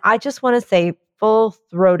 And I just want to say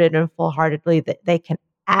full-throated and full-heartedly that they can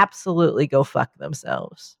absolutely go fuck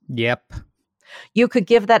themselves. Yep. You could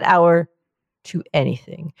give that hour to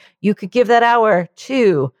anything. You could give that hour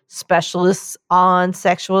to specialists on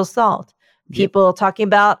sexual assault, people talking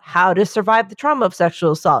about how to survive the trauma of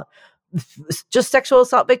sexual assault, just sexual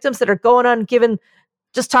assault victims that are going on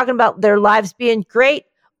just talking about their lives being great,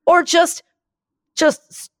 or just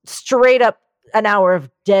straight up an hour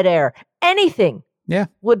of dead air. Anything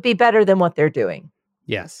would be better than what they're doing.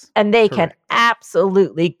 Yes. And they can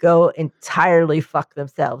absolutely go entirely fuck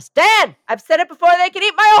themselves. Dan, I've said it before, they can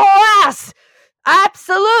eat my whole ass.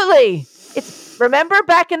 Absolutely. Remember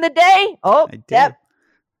back in the day? Oh, yep.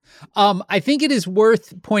 I think it is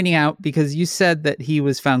worth pointing out, because you said that he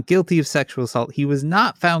was found guilty of sexual assault. He was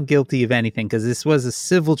not found guilty of anything, because this was a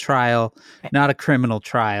civil trial, not a criminal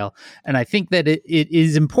trial. And I think that it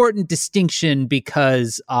is important distinction,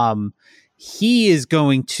 because he is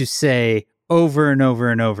going to say over and over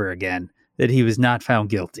and over again that he was not found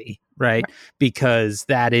guilty. Right? Because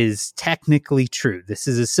that is technically true. This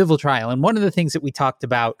is a civil trial. And one of the things that we talked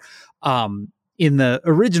about in the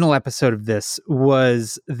original episode of this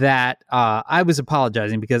was that I was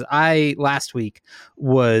apologizing because I last week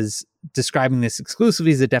was describing this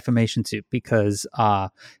exclusively as a defamation suit because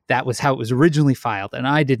that was how it was originally filed. And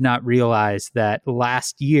I did not realize that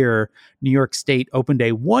last year, New York State opened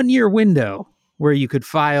a 1-year window where you could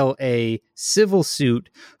file a civil suit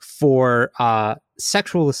for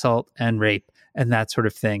sexual assault and rape and that sort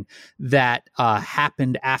of thing that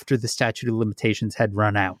happened after the statute of limitations had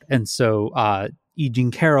run out. And so E. Jean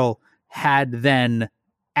Carroll had then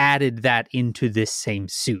added that into this same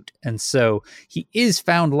suit. And so he is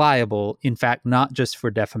found liable, in fact, not just for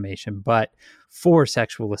defamation, but for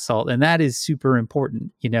sexual assault. And that is super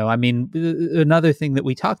important. You know, I mean, another thing that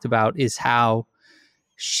we talked about is how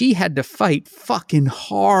she had to fight fucking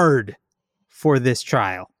hard for this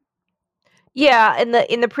trial. Yeah,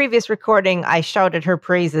 in the previous recording, I shouted her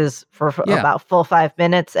praises for about full 5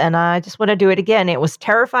 minutes, and I just want to do it again. It was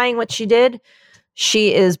terrifying what she did.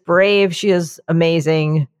 She is brave. She is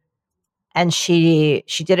amazing, and she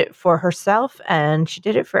did it for herself, and she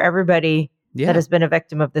did it for everybody that has been a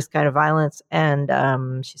victim of this kind of violence.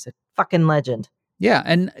 And she's a fucking legend. Yeah,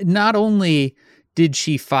 and not only did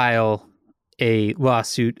she file a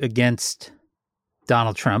lawsuit against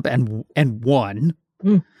Donald Trump and won.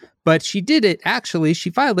 But she did it, actually,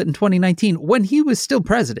 she filed it in 2019 when he was still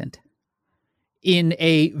president. In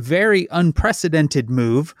a very unprecedented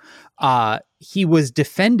move, he was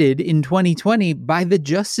defended in 2020 by the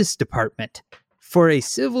Justice Department for a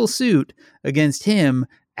civil suit against him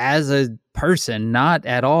as a person, not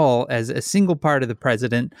at all as a single part of the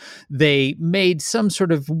president. They made some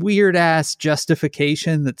sort of weird ass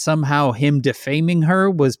justification that somehow him defaming her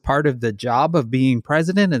was part of the job of being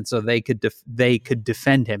president, and so they could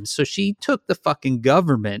defend him. So she took the fucking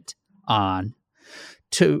government on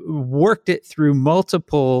to worked it through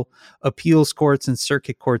multiple appeals courts and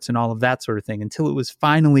circuit courts and all of that sort of thing until it was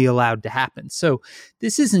finally allowed to happen. So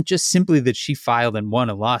this isn't just simply that she filed and won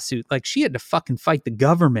a lawsuit. Like, she had to fucking fight the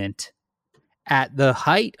government at the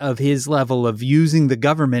height of his level of using the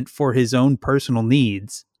government for his own personal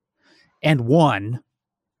needs and won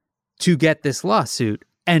to get this lawsuit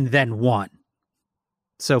and then won.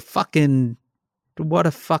 So fucking, what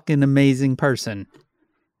a fucking amazing person.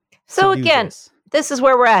 So again, this is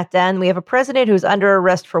where we're at, Dan. We have a president who's under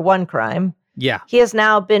arrest for one crime. Yeah. He has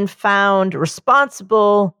now been found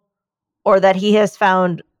responsible, or that he has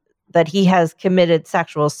found that he has committed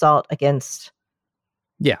sexual assault against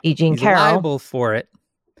E. Jean Carroll. He's liable for it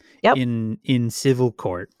in civil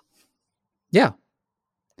court. Yeah.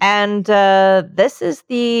 And this is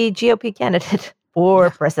the GOP candidate for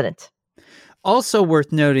president. Also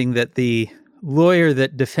worth noting that the lawyer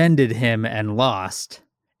that defended him and lost,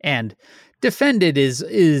 and defended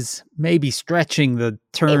is maybe stretching the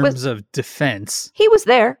terms of defense. He was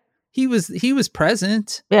there. He was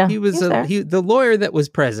present. Yeah, he was the lawyer that was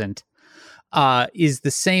present is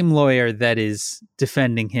the same lawyer that is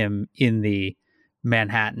defending him in the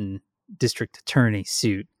Manhattan District Attorney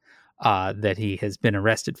suit that he has been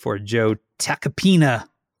arrested for, Joe Tacopina,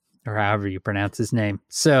 or however you pronounce his name.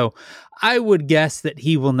 So I would guess that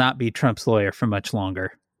he will not be Trump's lawyer for much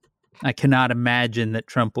longer. I cannot imagine that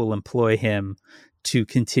Trump will employ him to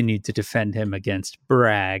continue to defend him against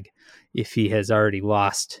Bragg if he has already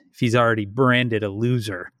lost, if he's already branded a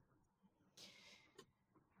loser.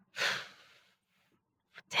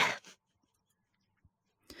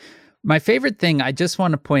 My favorite thing, I just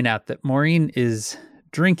want to point out that Maureen is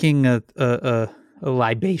drinking a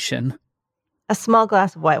libation. A small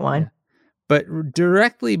glass of white wine. But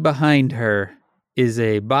directly behind her is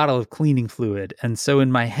a bottle of cleaning fluid. And so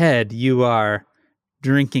in my head, you are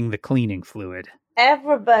drinking the cleaning fluid.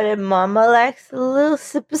 Everybody, mama likes a little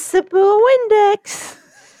sip of Windex.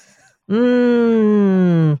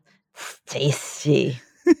 It's tasty.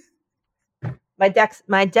 My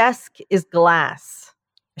desk is glass.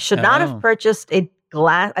 I should not have purchased a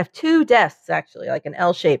glass. I have two desks, actually, like an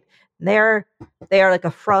L shape. They are like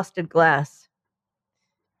a frosted glass.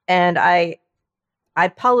 And I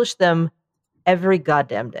polish them every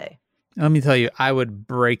goddamn day. Let me tell you, I would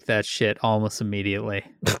break that shit almost immediately.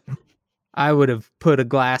 I would have put a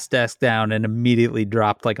glass desk down and immediately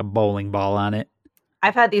dropped like a bowling ball on it.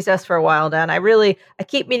 I've had these desks for a while, Dan. I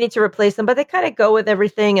keep meaning to replace them, but they kind of go with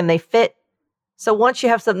everything and they fit. So once you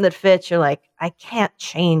have something that fits, you're like, I can't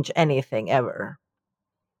change anything ever.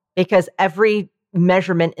 Because every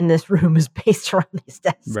measurement in this room is based around these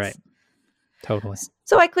desks. Right. Totally.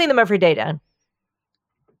 So I clean them every day, Dan.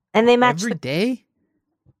 And they match every day?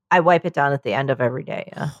 I wipe it down at the end of every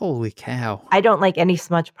day. Yeah. Holy cow. I don't like any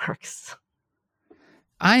smudge marks.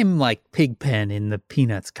 I'm like Pigpen in the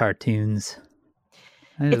Peanuts cartoons.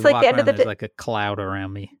 I just It's like walk the end of around, the there's day. like a cloud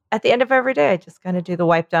around me. At the end of every day, I just kind of do the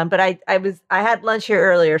wipe down. But I had lunch here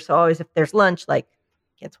earlier, so always if there's lunch, like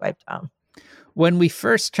gets wiped down. When we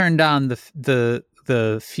first turned on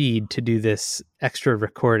the feed to do this extra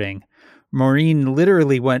recording, Maureen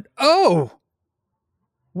literally went, "Oh,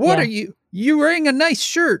 what Yeah. are you? You wearing a nice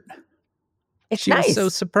shirt?" It's She nice. was so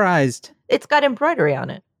surprised. It's got embroidery on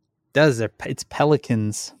it. It's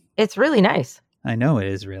pelicans. It's really nice. I know it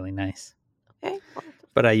is really nice, Okay.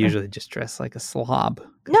 but I usually just dress like a slob.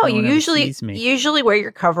 'cause No, no you one ever usually sees me. usually wear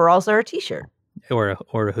your coveralls or a t-shirt. or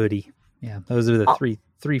a hoodie. Yeah, those are the Oh.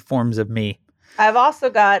 three forms of me. I've also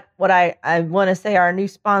got what I want to say our new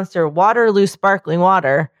sponsor, Waterloo Sparkling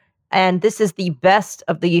Water. And this is the best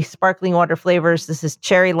of the sparkling water flavors. This is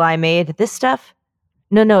cherry limeade. This stuff,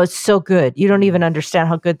 no, it's so good. You don't even understand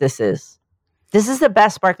how good this is. This is the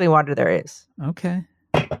best sparkling water there is. Okay.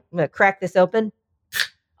 I'm going to crack this open.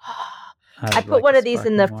 I would put like one a of these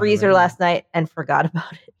in the sparkling water freezer right now. last night and forgot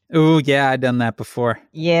about it. Oh yeah, I've done that before.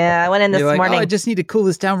 Yeah, I went in this You're like, morning. oh, I just need to cool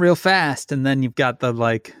this down real fast, and then you've got the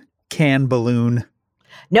like can balloon.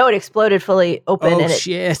 No, it exploded fully open Oh and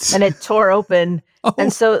shit! it tore open. Oh.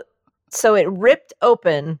 And so it ripped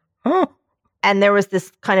open Oh. and there was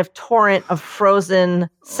this kind of torrent of frozen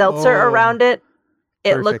seltzer Oh, around it.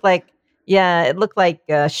 It perfect. looked like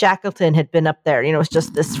Shackleton had been up there. You know, it was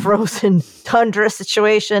just this frozen tundra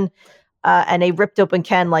situation. And a ripped open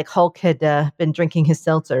can like Hulk had been drinking his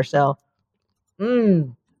seltzer. So,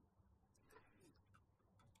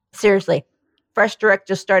 seriously, Fresh Direct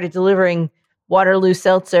just started delivering Waterloo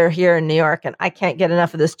seltzer here in New York, and I can't get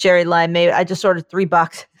enough of this cherry limeade. I just ordered 3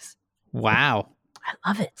 boxes. Wow. I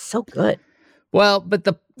love it. It's so good. Well, but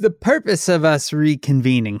the purpose of us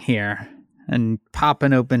reconvening here and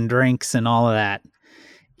popping open drinks and all of that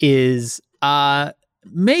is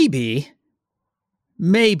maybe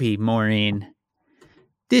Maureen,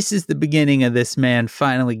 this is the beginning of this man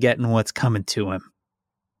finally getting what's coming to him.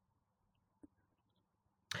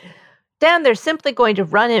 Dan, they're simply going to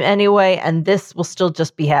run him anyway, and this will still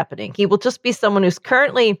just be happening. He will just be someone who's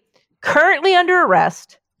currently under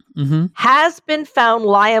arrest, Mm-hmm. has been found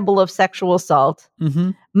liable of sexual assault,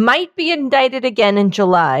 Mm-hmm. might be indicted again in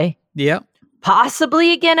July, Yep.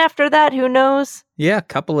 possibly again after that, who knows? Yeah, a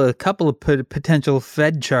couple of potential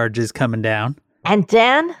Fed charges coming down. And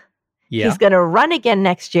Dan, Yeah. he's going to run again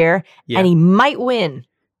next year, Yeah. and he might win.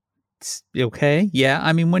 Okay. Yeah.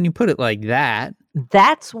 I mean, when you put it like that,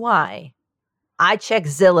 That's why I check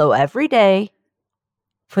Zillow every day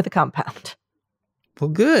for the compound. well,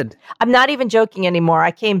 good. I'm not even joking anymore. I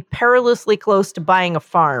came perilously close to buying a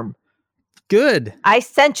farm. Good. I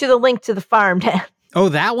sent you the link to the farm, Dan. Oh,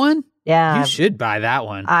 that one? Yeah. You should buy that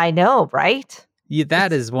one. I know, right?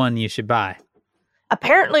 That is one you should buy.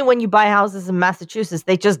 Apparently, when you buy houses in Massachusetts,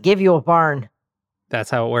 they just give you a barn. That's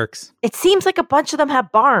how it works. It seems like a bunch of them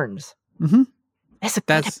have barns. Mm-hmm. It's a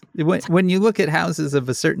good. That's when you look at houses of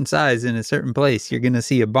a certain size in a certain place, you're going to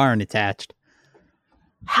see a barn attached.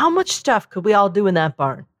 How much stuff could we all do in that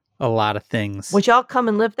barn? A lot of things. Would y'all come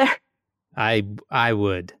and live there? I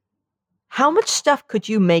would. How much stuff could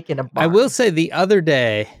you make in a barn? I will say the other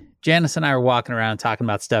day, Janice and I were walking around talking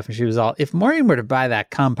about stuff, and she was all, if Maureen were to buy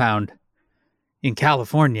that compound in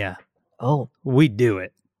California, Oh, we'd do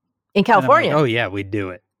it. in And I'm like, California. oh, yeah, we'd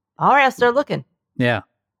do it. All right, I'll start looking. Yeah.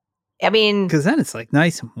 I mean, Because then it's like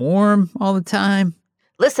nice and warm all the time.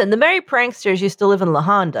 listen, the Merry Pranksters used to live in La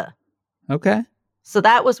Honda. Okay. So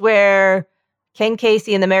that was where Ken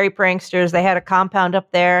Casey and the Merry Pranksters, they had a compound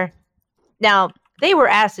up there. Now, they were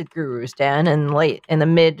acid gurus, Dan,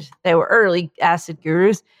 they were early acid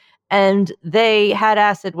gurus. And they had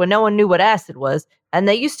acid when no one knew what acid was. And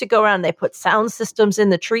they used to go around and they put sound systems in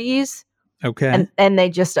the trees. Okay. And they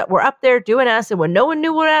just were up there doing acid when no one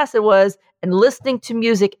knew what acid was and listening to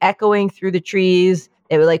music echoing through the trees.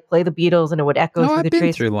 They would like play the Beatles and it would echo No, through I've the been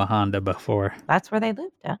trees. through La Honda before. That's where they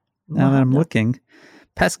lived, yeah. Now that I'm looking,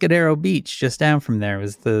 Pescadero Beach, just down from there,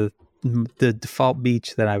 was the default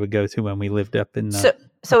beach that I would go to when we lived up in the,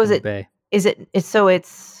 So up is in the it Bay.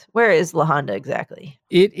 it's where is La Honda exactly?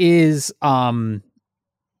 It is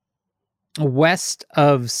west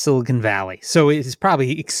of Silicon Valley. So it is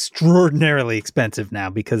probably extraordinarily expensive now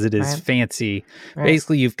because it is Right. fancy. Right.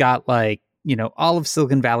 Basically, you've got like, all of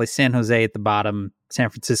Silicon Valley, San Jose at the bottom, San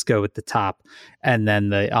Francisco at the top, and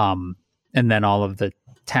then and then all of the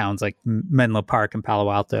towns like Menlo Park and Palo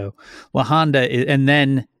Alto. La Honda and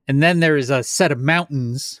then there is a set of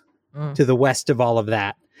mountains to the west of all of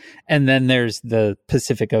that. And then there's the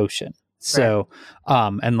Pacific Ocean. So,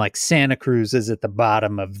 and like Santa Cruz is at the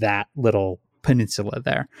bottom of that little peninsula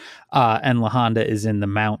there. And La Honda is in the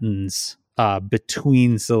mountains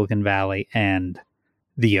between Silicon Valley and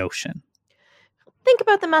the ocean. Think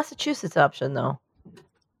about the Massachusetts option, though.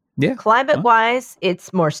 Yeah. Climate-wise,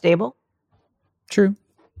 it's more stable. True.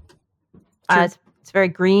 It's very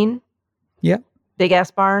green. Yep.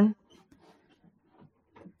 Big-ass barn.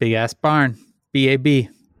 Big-ass barn. B-A-B.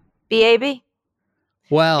 B-A-B.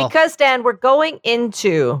 Well. Because, Dan, we're going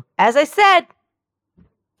into, as I said,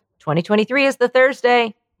 2023 is the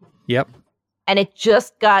Thursday. Yep. And it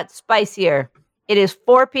just got spicier. It is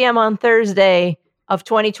 4 p.m. on Thursday of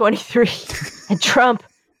 2023. And Trump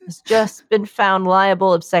has just been found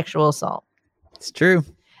liable of sexual assault. It's true.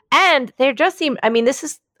 And there just seem,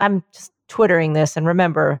 I'm just twittering this. And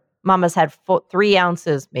remember, Mama's had 3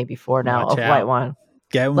 ounces, maybe 4 now, Watch of out. white wine.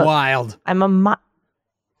 Getting wild. I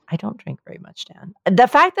don't drink very much, Dan. The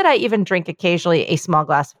fact that I even drink occasionally a small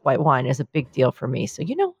glass of white wine is a big deal for me. So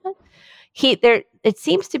you know what? It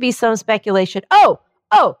seems to be some speculation. Oh,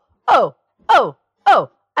 I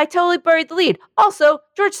totally buried the lead. Also,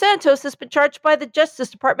 George Santos has been charged by the Justice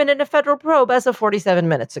Department in a federal probe as of 47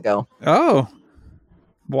 minutes ago. Oh,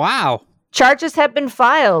 wow. Charges have been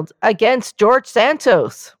filed against George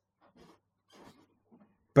Santos.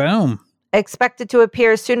 Boom. Expected to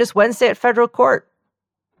appear as soon as Wednesday at federal court.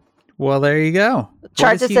 Well, there you go.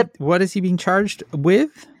 What is he being charged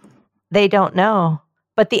with? They don't know.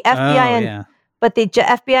 But the FBI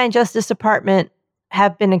FBI and Justice Department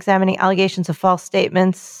have been examining allegations of false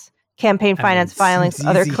statements, campaign finance filings,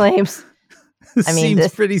 other claims.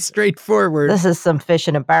 Seems pretty straightforward. This is some fish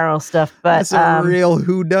in a barrel stuff, but that's a real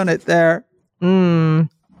whodunit there. So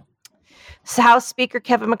House Speaker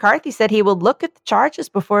Kevin McCarthy said he will look at the charges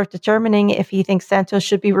before determining if he thinks Santos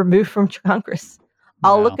should be removed from Congress.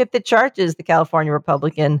 I'll look at the charges, the California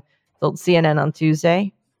Republican told CNN on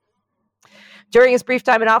Tuesday. During his brief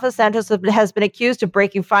time in office, Santos has been accused of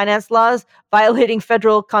breaking finance laws, violating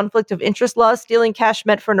federal conflict of interest laws, stealing cash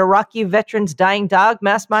meant for an Iraqi veteran's dying dog,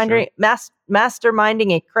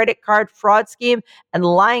 masterminding a credit card fraud scheme, and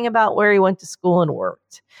lying about where he went to school and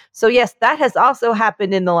worked. So yes, that has also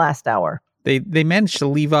happened in the last hour. They managed to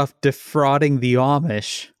leave off defrauding the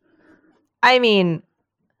Amish.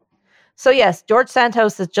 So yes, George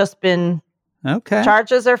Santos has just been... Okay.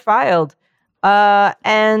 Charges are filed. So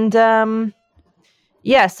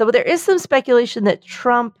there is some speculation that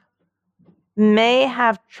Trump may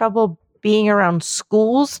have trouble being around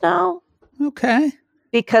schools now. Okay.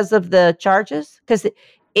 Because of the charges. Because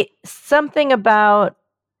it's something about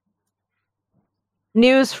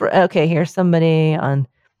news for... Okay, here's somebody on...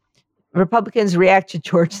 Republicans react to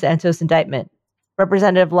George Santos indictment.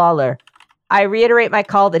 Representative Lawler. I reiterate my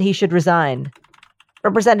call that he should resign.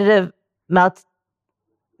 Representative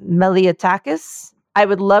Meliatakis. I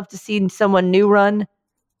would love to see someone new run.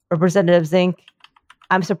 Representative Zink.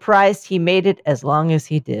 I'm surprised he made it as long as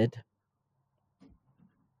he did.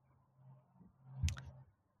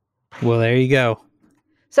 Well, there you go.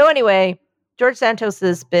 So anyway, George Santos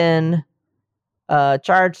has been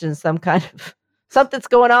charged in some kind of... Something's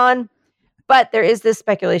going on. But there is this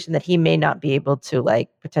speculation that he may not be able to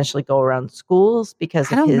potentially go around schools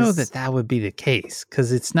because I don't know that would be the case because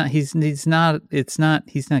he's not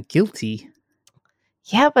guilty.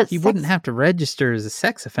 Yeah, but he wouldn't have to register as a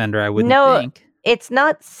sex offender. I wouldn't think. It's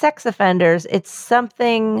not sex offenders. It's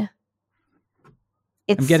something.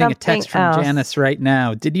 I'm getting a text from Janice right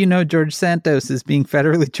now. Did you know George Santos is being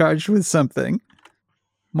federally charged with something?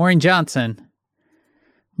 Maureen Johnson.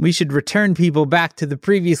 We should return people back to the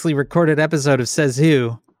previously recorded episode of Says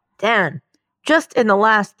Who. Dan, just in the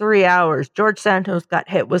last 3 hours, George Santos got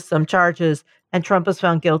hit with some charges and Trump was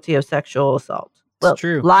found guilty of sexual assault. It's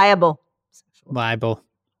true. Liable.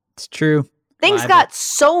 It's true. Things got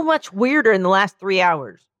so much weirder in the last 3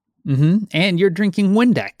 hours. Mm-hmm. And you're drinking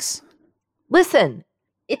Windex. Listen,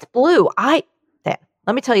 it's blue. Dan,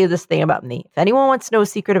 let me tell you this thing about me. If anyone wants to know a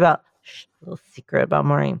little secret about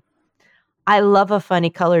Maureen. I love a funny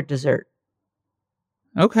colored dessert.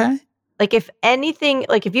 Okay. If anything,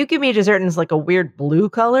 if you give me a dessert and it's a weird blue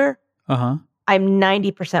color, I'm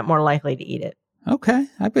 90% more likely to eat it. Okay,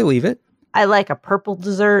 I believe it. I like a purple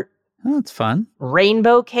dessert. Oh, that's fun.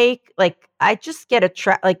 Rainbow cake. I just get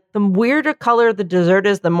the weirder color the dessert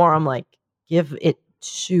is, the more I'm give it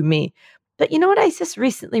to me. But you know what I just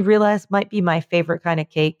recently realized might be my favorite kind of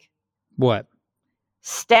cake? What?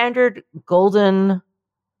 Standard golden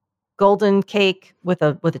cake with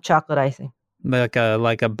a chocolate icing. Like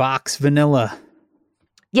a box vanilla.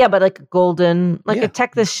 Yeah, but a golden, a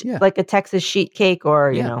Texas sheet cake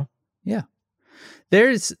or, you know. Yeah.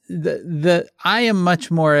 There's I am much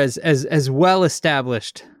more as well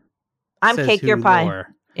established. I'm cake, you're pie.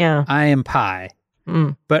 Lore. Yeah. I am pie.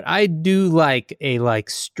 But I do like a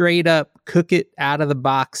straight up cook it out of the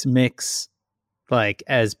box mix, like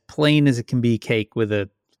as plain as it can be cake with a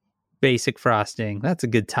basic frosting, that's a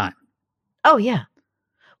good time. Oh, yeah.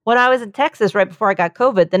 When I was in Texas right before I got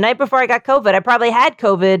COVID, the night before I got COVID, I probably had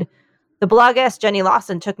COVID. The blog-ass Jenny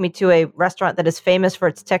Lawson took me to a restaurant that is famous for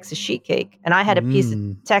its Texas sheet cake. And I had a piece of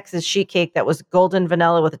Texas sheet cake that was golden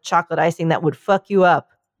vanilla with a chocolate icing that would fuck you up.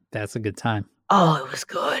 That's a good time. Oh, it was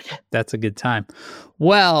good. That's a good time.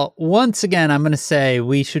 Well, once again, I'm going to say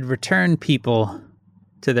we should return people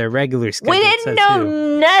to their regular schedule. We didn't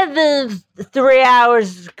know another 3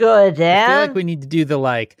 hours is good, Dan. I feel like we need to do the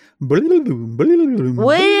like we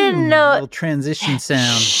didn't know little transition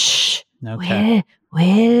sound. Shh. Okay. We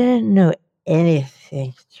didn't know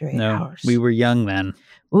anything 3 hours. We were young then.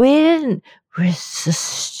 We didn't. We're so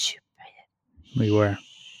stupid. We were.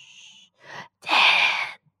 Dan,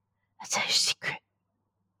 I'll tell you a secret.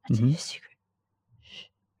 I'll tell you a secret.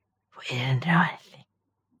 We didn't know anything.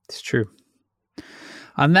 It's true.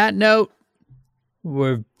 On that note,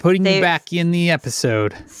 we're putting you back in the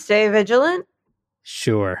episode. Stay vigilant?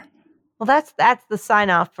 Sure. Well, that's the sign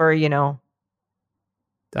off for,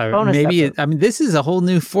 bonus maybe episode. This is a whole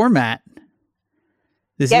new format.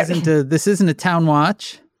 This isn't a town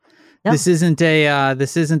watch. No. This isn't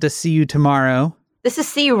a see you tomorrow. This is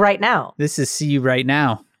see you right now. This is see you right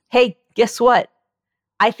now. Hey, guess what?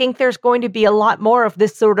 I think there's going to be a lot more of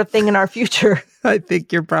this sort of thing in our future. I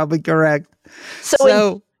think you're probably correct.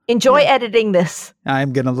 So enjoy editing this.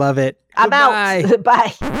 I'm going to love it. I'm Goodbye. out.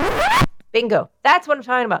 Bye. Bingo. That's what I'm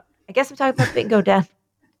talking about. I guess I'm talking about bingo, Dan.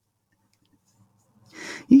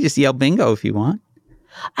 You just yell bingo if you want.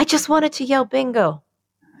 I just wanted to yell bingo.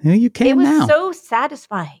 You can now. It was so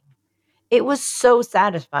satisfying. It was so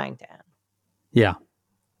satisfying, Dan. Yeah.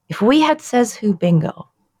 If we had Says Who bingo,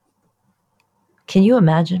 can you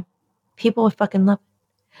imagine? People would fucking love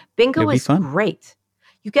it. Bingo is great.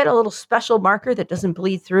 You get a little special marker that doesn't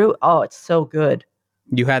bleed through. Oh, it's so good.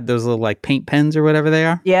 You had those little like paint pens or whatever they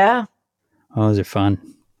are? Yeah. Oh, those are fun.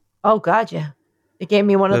 Oh, God, yeah. It gave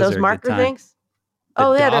me one of those marker things.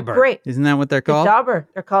 Yeah, they're great. Isn't that what they're called? A dauber.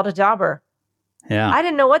 They're called a dauber. Yeah. I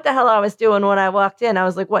didn't know what the hell I was doing when I walked in. I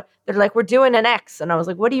was like, what? They're like, we're doing an X. And I was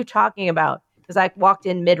like, what are you talking about? Because I walked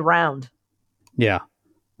in mid-round. Yeah.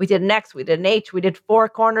 We did an X. We did an H. We did 4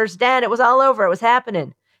 corners. Dan, it was all over. It was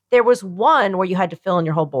happening. There was one where you had to fill in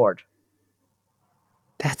your whole board.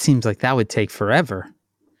 That seems like that would take forever.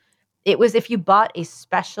 It was if you bought a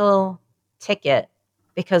special ticket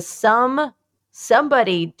because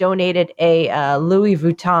somebody donated a Louis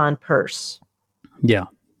Vuitton purse. Yeah.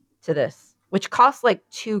 To this, which cost like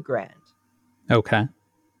 $2,000. Okay.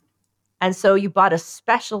 And so you bought a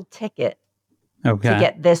special ticket to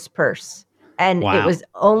get this purse. And it was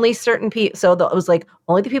only certain people. So it was like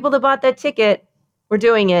only the people that bought that ticket were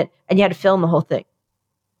doing it. And you had to film the whole thing.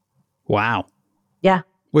 Wow. Yeah.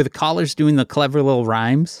 Were the callers doing the clever little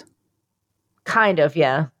rhymes? Kind of,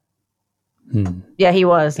 yeah. Yeah, he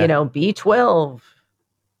was, B12,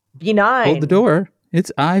 B9. Hold the door.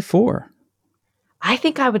 It's I4. I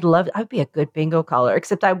think I would be a good bingo caller,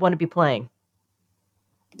 except I want to be playing.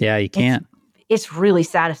 Yeah, you can't. It's really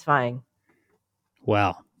satisfying.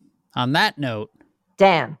 Well, on that note.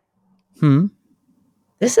 Dan.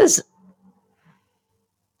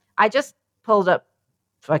 I just pulled up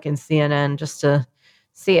fucking CNN just to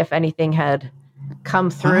see if anything had come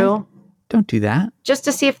through. Don't do that. Just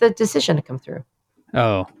to see if the decision had come through.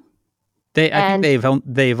 Oh. I think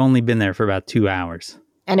they've only been there for about 2 hours.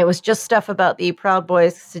 And it was just stuff about the Proud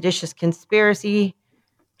Boys seditious conspiracy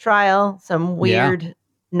trial, some weird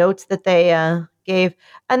notes that they gave.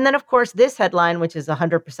 And then, of course, this headline, which is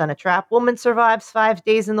 100% a trap. Woman survives 5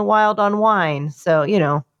 days in the wild on wine. So,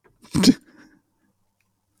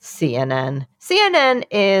 CNN. CNN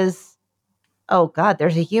is, oh, God,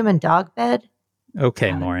 there's a human dog bed.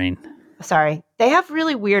 Okay, Maureen. Sorry. They have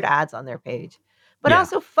really weird ads on their page. But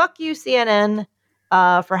also, fuck you, CNN,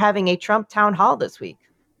 for having a Trump town hall this week.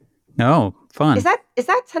 Oh, fun. Is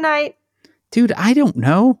that tonight? Dude, I don't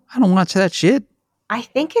know. I don't watch that shit. I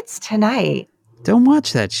think it's tonight. Don't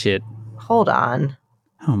watch that shit. Hold on.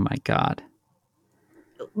 Oh, my God.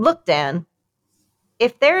 Look, Dan,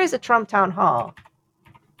 if there is a Trump town hall,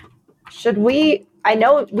 should we... I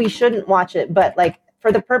know we shouldn't watch it, but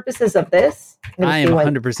for the purposes of this... I am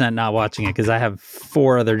 100% not watching it because I have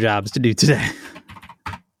 4 other jobs to do today.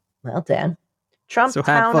 Well, Dan. Trump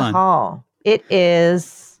Town Hall. It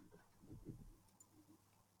is...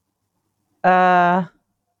 let's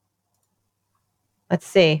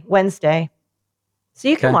see. Wednesday. So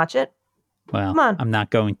you can watch it. Well, come on. I'm not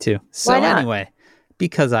going to. So why not? Anyway,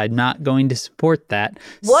 because I'm not going to support that.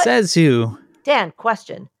 What? Says who? Dan,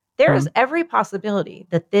 question. There is every possibility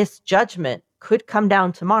that this judgment could come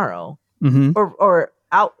down tomorrow Mm-hmm. or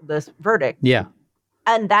out this verdict. Yeah.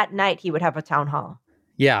 And that night he would have a town hall.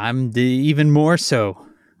 Yeah, I'm even more so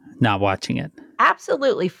not watching it.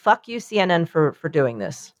 Absolutely. Fuck you, CNN, for doing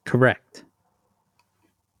this. Correct.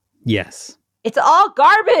 Yes. It's all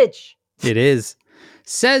garbage. It is.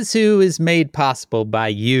 Says Who is made possible by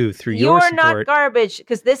you through your You're support not garbage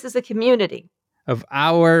because this is a community. of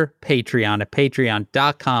our Patreon at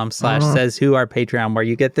patreon.com/says who, our Patreon, where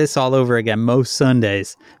you get this all over again most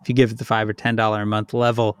Sundays if you give it the $5 or $10 a month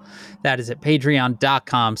level. That is at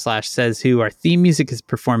patreon.com/says who. Our theme music is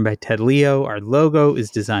performed by Ted Leo. Our logo is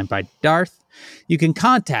designed by Darth. You can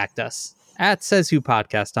contact us at Says Who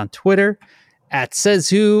Podcast on Twitter, at Says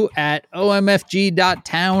Who at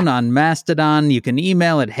omfg.town on Mastodon. You can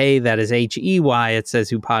email at hey, that is HEY at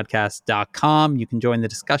sayswhopodcast.com. You can join the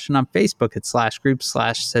discussion on Facebook at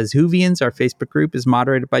 /group/SaysWhovians. Our Facebook group is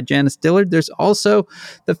moderated by Janice Dillard. There's also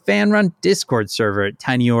the fan-run Discord server at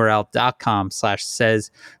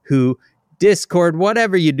tinyurl.com/sayswho. Discord,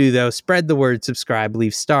 whatever you do, though, spread the word, subscribe,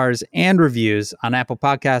 leave stars and reviews on Apple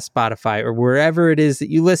Podcasts, Spotify, or wherever it is that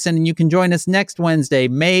you listen. And you can join us next Wednesday,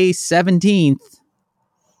 May 17th,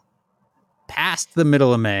 past the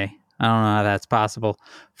middle of May. I don't know how that's possible,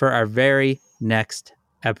 for our very next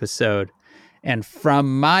episode. And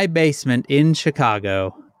from my basement in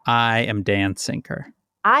Chicago, I am Dan Sinker.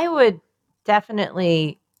 I would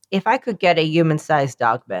definitely, if I could get a human-sized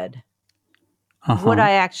dog bed, would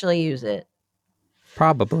I actually use it?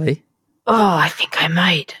 Probably. Oh, I think I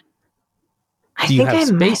might. Do you have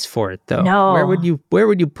space for it, though? No. Where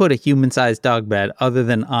would you put a human-sized dog bed other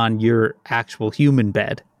than on your actual human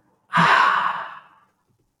bed?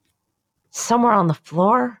 Somewhere on the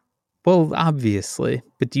floor? Well, obviously.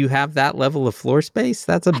 But do you have that level of floor space?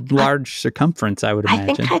 That's a large circumference, I would imagine.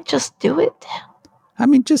 I think I'd just do it. I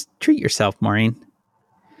mean, just treat yourself, Maureen.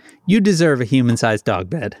 You deserve a human-sized dog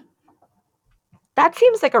bed. That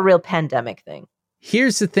seems like a real pandemic thing.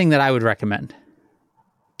 Here's the thing that I would recommend.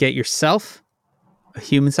 Get yourself a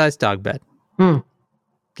human-sized dog bed.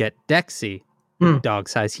 Get Dexy a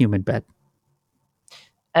dog-sized human bed.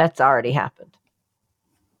 That's already happened.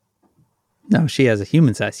 No, she has a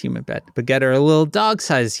human-sized human bed. But get her a little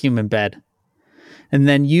dog-sized human bed. And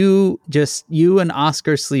then you and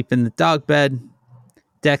Oscar sleep in the dog bed.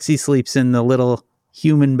 Dexy sleeps in the little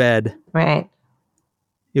human bed. Right.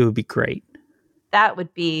 It would be great. That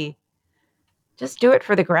would be... Just do it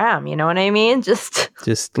for the gram, you know what I mean? Just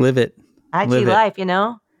live it. IG life, you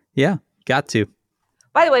know? Yeah, got to.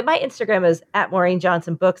 By the way, my Instagram is at Maureen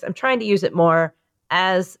Johnson Books. I'm trying to use it more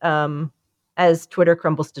as Twitter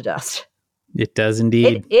crumbles to dust. It does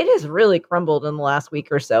indeed. It has really crumbled in the last week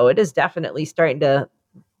or so. It is definitely starting to,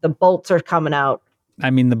 the bolts are coming out. I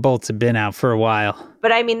mean, the bolts have been out for a while.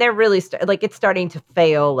 But I mean, they're really, it's starting to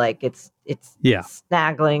fail. Like it's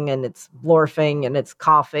snaggling and it's lorfing and it's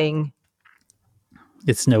coughing.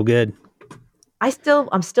 It's no good.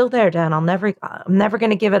 I'm still there, Dan. I'm never going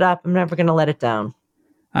to give it up. I'm never going to let it down.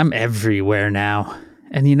 I'm everywhere now.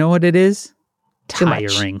 And you know what it is?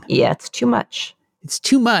 Tiring. Much. Yeah, it's too much. It's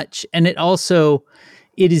too much. And it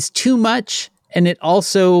is too much. And it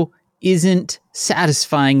also isn't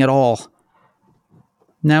satisfying at all.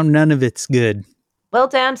 Now, none of it's good. Well,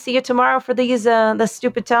 Dan, see you tomorrow for the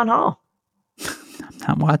stupid town hall. I'm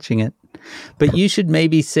not watching it. But you should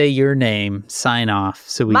maybe say your name, sign off.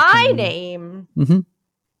 So My name? Mm-hmm.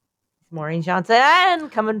 Maureen Johnson,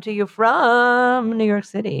 coming to you from New York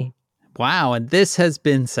City. Wow, and this has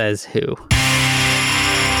been Says Who.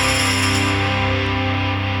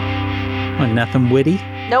 Oh, nothing witty?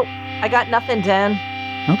 Nope, I got nothing, Dan.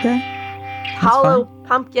 Okay. Hollow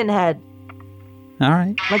pumpkin head. All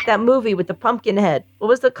right. Like that movie with the pumpkin head. What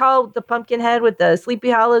was it called? The pumpkin head with the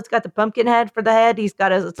Sleepy Hollow. It's got the pumpkin head for the head. He's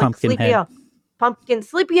got it's pumpkin like Sleepy head. Pumpkin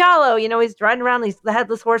Sleepy Hollow. You know, he's riding around. He's the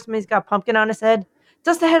headless horseman. He's got pumpkin on his head.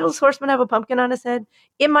 Does the headless horseman have a pumpkin on his head?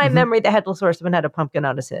 In my memory, the headless horseman had a pumpkin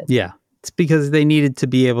on his head. Yeah. It's because they needed to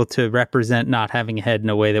be able to represent not having a head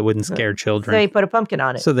in a way that wouldn't scare children. So he put a pumpkin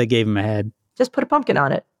on it. So they gave him a head. Just put a pumpkin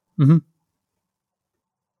on it. Mm-hmm.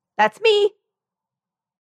 That's me.